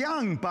 Move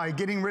young by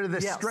getting rid of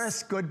the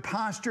stress, good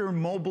posture,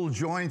 mobile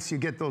joints. You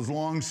get those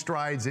long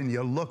strides and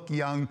you look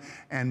young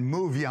and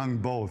move young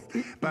both.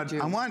 But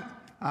I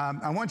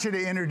I want you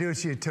to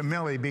introduce you to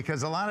Millie,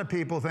 because a lot of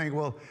people think,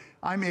 well,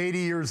 I'm 80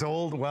 years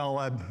old.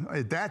 Well,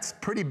 that's a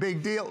pretty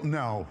big deal.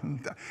 No,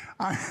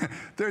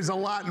 there's a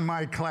lot in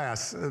my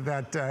class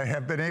that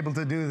have been able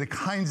to do the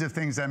kinds of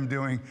things I'm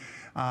doing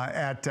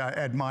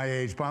at my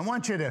age. But I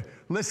want you to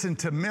listen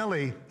to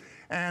Millie,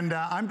 and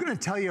I'm going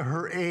to tell you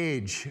her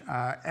age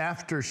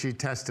after she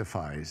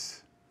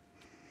testifies.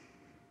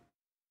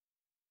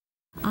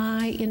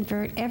 I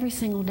invert every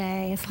single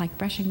day. It's like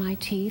brushing my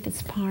teeth.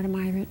 It's part of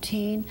my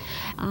routine.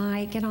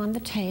 I get on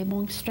the table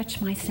and stretch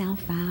myself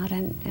out,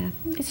 and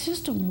it's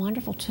just a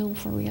wonderful tool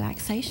for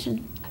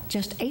relaxation.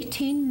 Just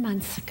 18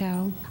 months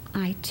ago,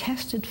 I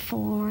tested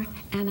for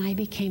and I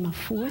became a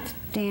 4th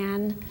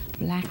Dan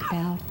black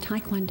belt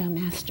Taekwondo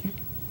master.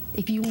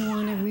 If you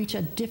want to reach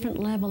a different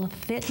level of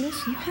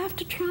fitness, you have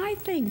to try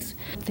things.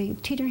 The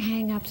Teeter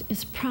Hang-Ups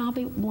is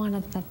probably one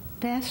of the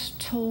best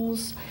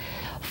tools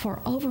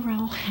for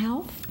overall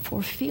health,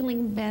 for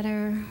feeling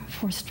better,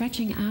 for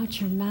stretching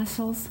out your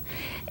muscles.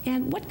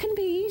 And what can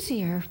be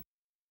easier?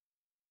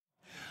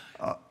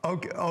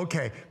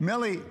 Okay.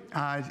 Millie,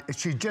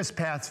 she just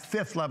passed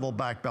 5th level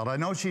black belt. I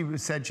know she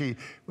said she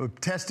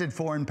tested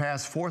for and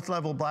passed 4th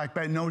level black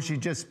belt. No, she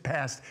just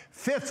passed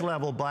 5th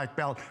level black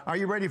belt. Are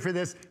you ready for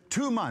this?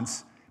 2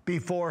 months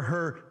before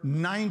her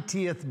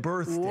 90th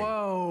birthday.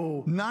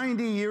 Whoa.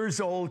 90 years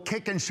old,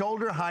 kicking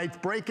shoulder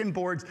height, breaking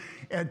boards.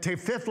 And to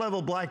 5th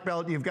level black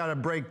belt, you've got to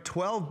break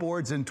 12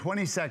 boards in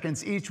 20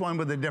 seconds, each one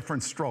with a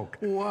different stroke.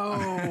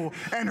 Whoa.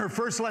 And her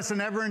first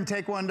lesson ever in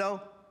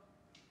Taekwondo?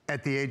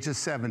 At the age of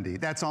 70.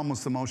 That's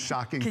almost the most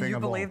shocking thing of all. Can you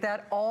believe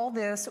that? All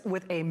this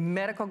with a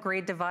medical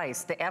grade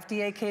device. The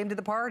FDA came to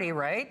the party,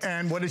 right?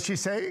 And what did she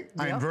say?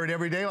 I invert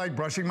every day like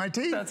brushing my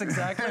teeth. That's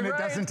exactly right. And it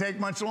doesn't take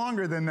much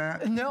longer than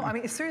that. No, I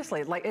mean,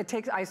 seriously, like it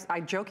takes, I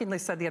jokingly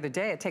said the other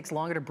day, it takes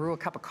longer to brew a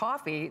cup of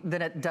coffee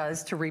than it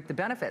does to reap the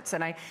benefits.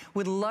 And I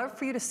would love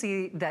for you to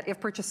see that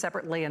if purchased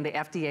separately in the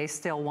FDA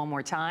still one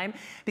more time,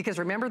 because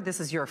remember, this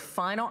is your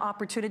final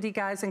opportunity,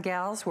 guys and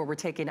gals, where we're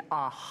taking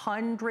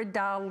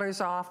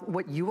 $100 off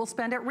what you will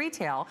spend at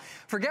retail.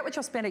 Forget what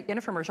you'll spend at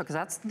infomercial, because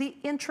that's the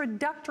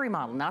introductory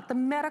model, not the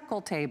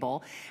medical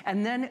table.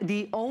 And then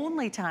the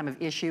only time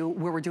of issue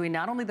where we're doing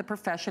not only the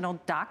professional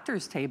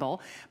doctor's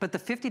table, but the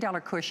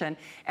 $50 cushion.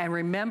 And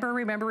remember,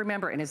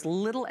 in as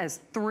little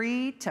as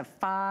 3 to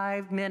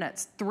 5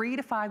 minutes, 3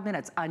 to 5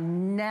 minutes, a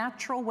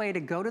natural way to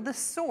go to the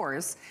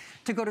source,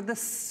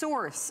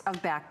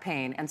 of back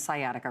pain and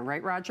sciatica,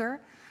 right, Roger?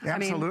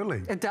 Absolutely. I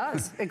mean, it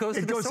does. It goes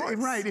to the source.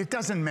 Right. It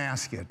doesn't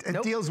mask it.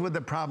 It deals with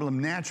the problem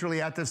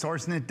naturally at the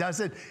source, and it does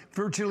it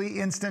virtually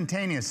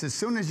instantaneous. As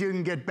soon as you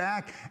can get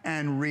back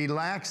and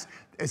relax,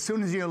 as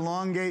soon as you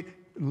elongate,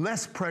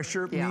 less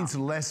pressure means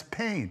less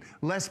pain.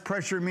 Less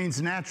pressure means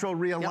natural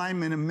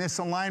realignment and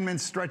misalignment,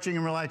 stretching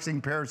and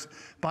relaxing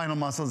paraspinal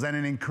muscles, and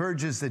it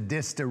encourages the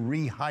disc to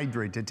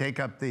rehydrate, to take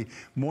up the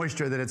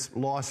moisture that it's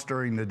lost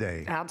during the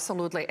day.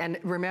 Absolutely. And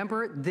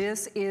remember,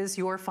 this is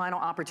your final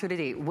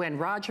opportunity. When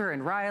Roger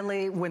and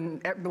Rylie,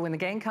 when the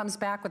gang comes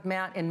back with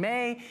Matt in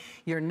May,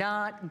 you're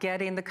not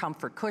getting the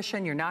comfort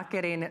cushion, you're not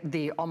getting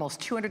the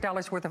almost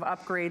 $200 worth of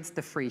upgrades,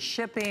 the free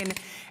shipping,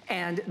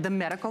 and the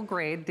medical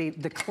grade,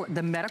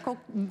 the medical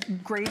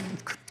grade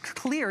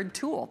cleared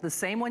tool, the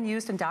same one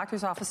used in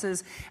doctors'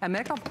 offices and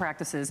medical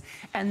practices,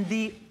 and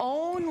the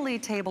only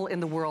table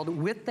in the world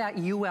with that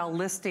UL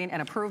listing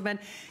and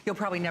improvement. You'll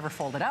probably never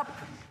fold it up,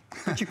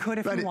 but you could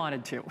if you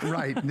wanted to.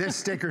 Right. This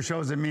sticker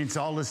shows it meets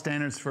all the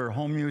standards for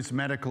home use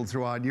medical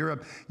throughout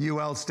Europe.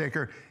 UL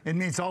sticker. It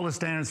meets all the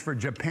standards for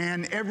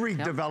Japan, every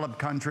developed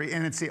country,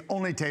 and it's the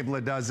only table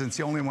it does. It's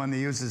the only one that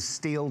uses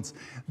steels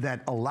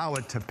that allow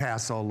it to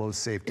pass all those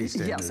safety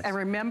standards. Yes, and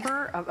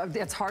remember,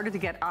 it's harder to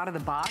get out of the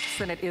box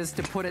than it is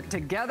to put it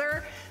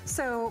together.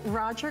 So,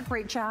 Roger,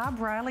 great job.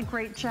 Rylie,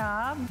 great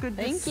job. Good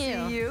to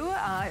see you.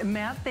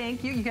 Matt,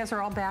 thank you. You guys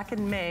are all back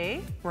in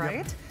May, right?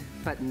 Yep.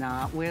 But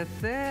not with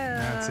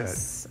this.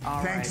 That's it.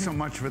 Thanks so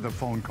much for the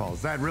phone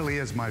calls. That really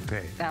is my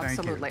pay.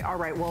 Absolutely. Thank you. All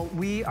right, well,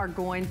 we are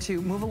going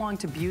to move along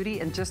to beauty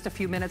in just a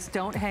few minutes.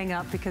 Don't hang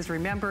up, because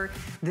remember,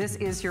 this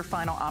is your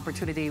final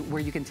opportunity where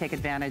you can take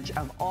advantage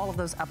of all of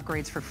those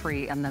upgrades for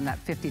free, and then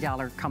that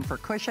 $50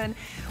 comfort cushion.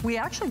 We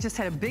actually just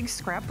had a big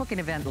scrapbooking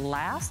event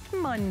last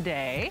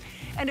Monday,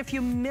 and if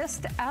you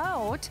missed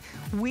out,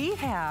 we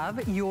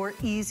have your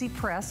Easy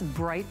Press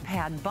Bright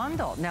Pad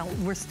Bundle. Now,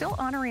 we're still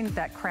honoring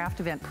that craft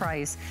event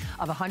price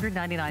of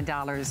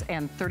 $199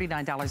 and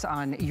 $39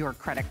 on your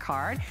credit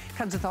card.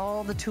 Comes with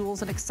all the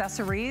tools and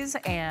accessories,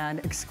 and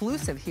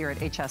exclusive here at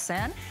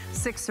HSN,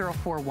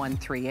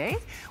 604138.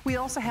 We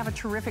also have a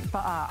terrific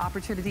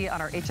opportunity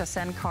on our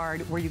HSN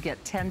card where you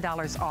get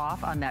 $10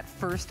 off on that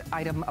first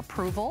item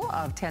approval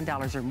of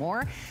 $10 or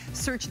more.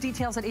 Search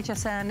details at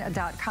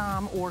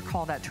hsn.com or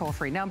call that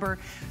toll-free number.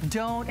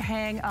 Don't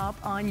hang up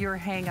on your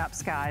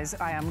hang-ups, guys.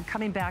 I am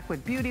coming back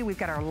with beauty. We've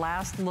got our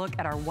last look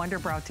at our Wonder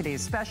Brow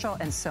Today's Special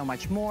and so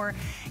much more.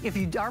 If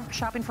you are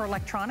shopping for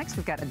electronics,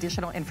 we've got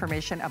additional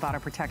information about our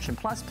Protection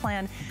Plus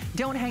plan.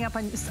 Don't hang up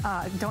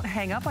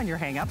on your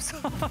hang-ups.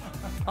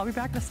 I'll be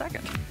back in a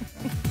second.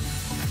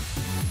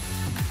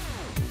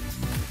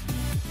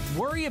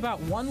 Worry about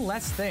one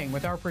less thing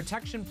with our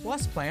Protection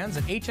Plus plans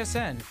at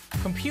HSN.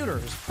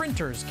 Computers,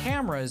 printers,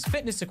 cameras,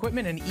 fitness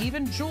equipment, and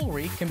even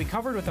jewelry can be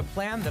covered with a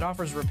plan that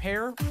offers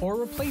repair or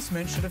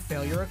replacement should a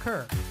failure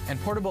occur. And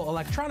portable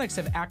electronics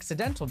have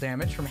accidental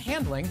damage from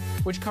handling,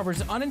 which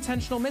covers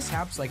unintentional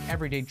mishaps like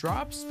everyday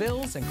drops,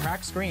 spills, and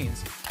cracked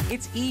screens.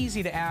 It's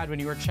easy to add when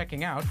you are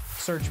checking out.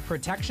 Search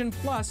Protection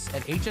Plus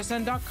at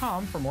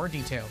hsn.com for more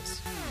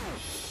details.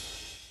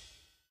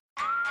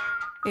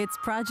 It's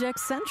Project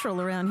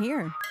Central around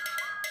here.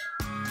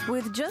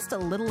 With just a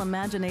little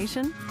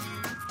imagination,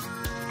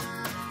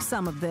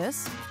 some of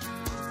this,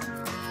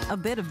 a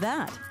bit of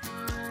that,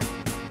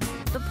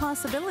 the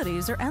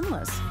possibilities are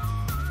endless.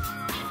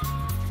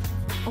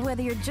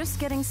 Whether you're just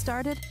getting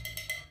started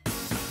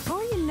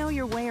or you know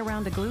your way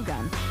around a glue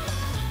gun,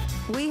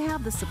 we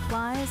have the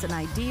supplies and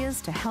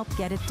ideas to help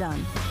get it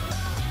done.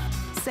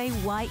 Say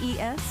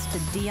YES to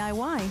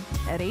DIY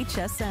at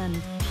HSN.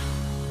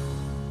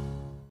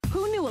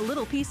 Who knew a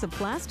little piece of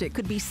plastic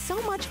could be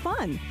so much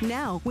fun?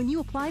 Now, when you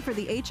apply for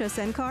the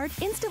HSN card,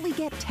 instantly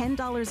get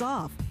 $10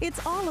 off.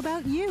 It's all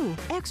about you.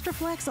 Extra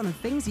flex on the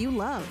things you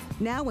love.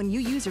 Now, when you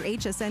use your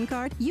HSN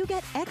card, you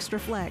get extra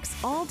flex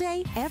all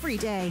day, every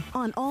day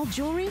on all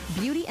jewelry,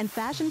 beauty, and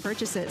fashion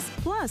purchases.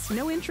 Plus,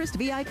 no interest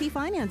VIP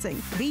financing,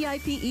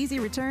 VIP easy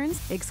returns,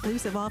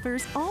 exclusive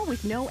offers, all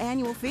with no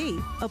annual fee.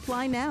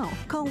 Apply now.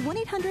 Call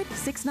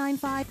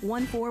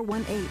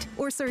 1-800-695-1418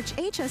 or search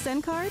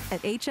HSN card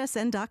at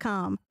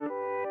hsn.com.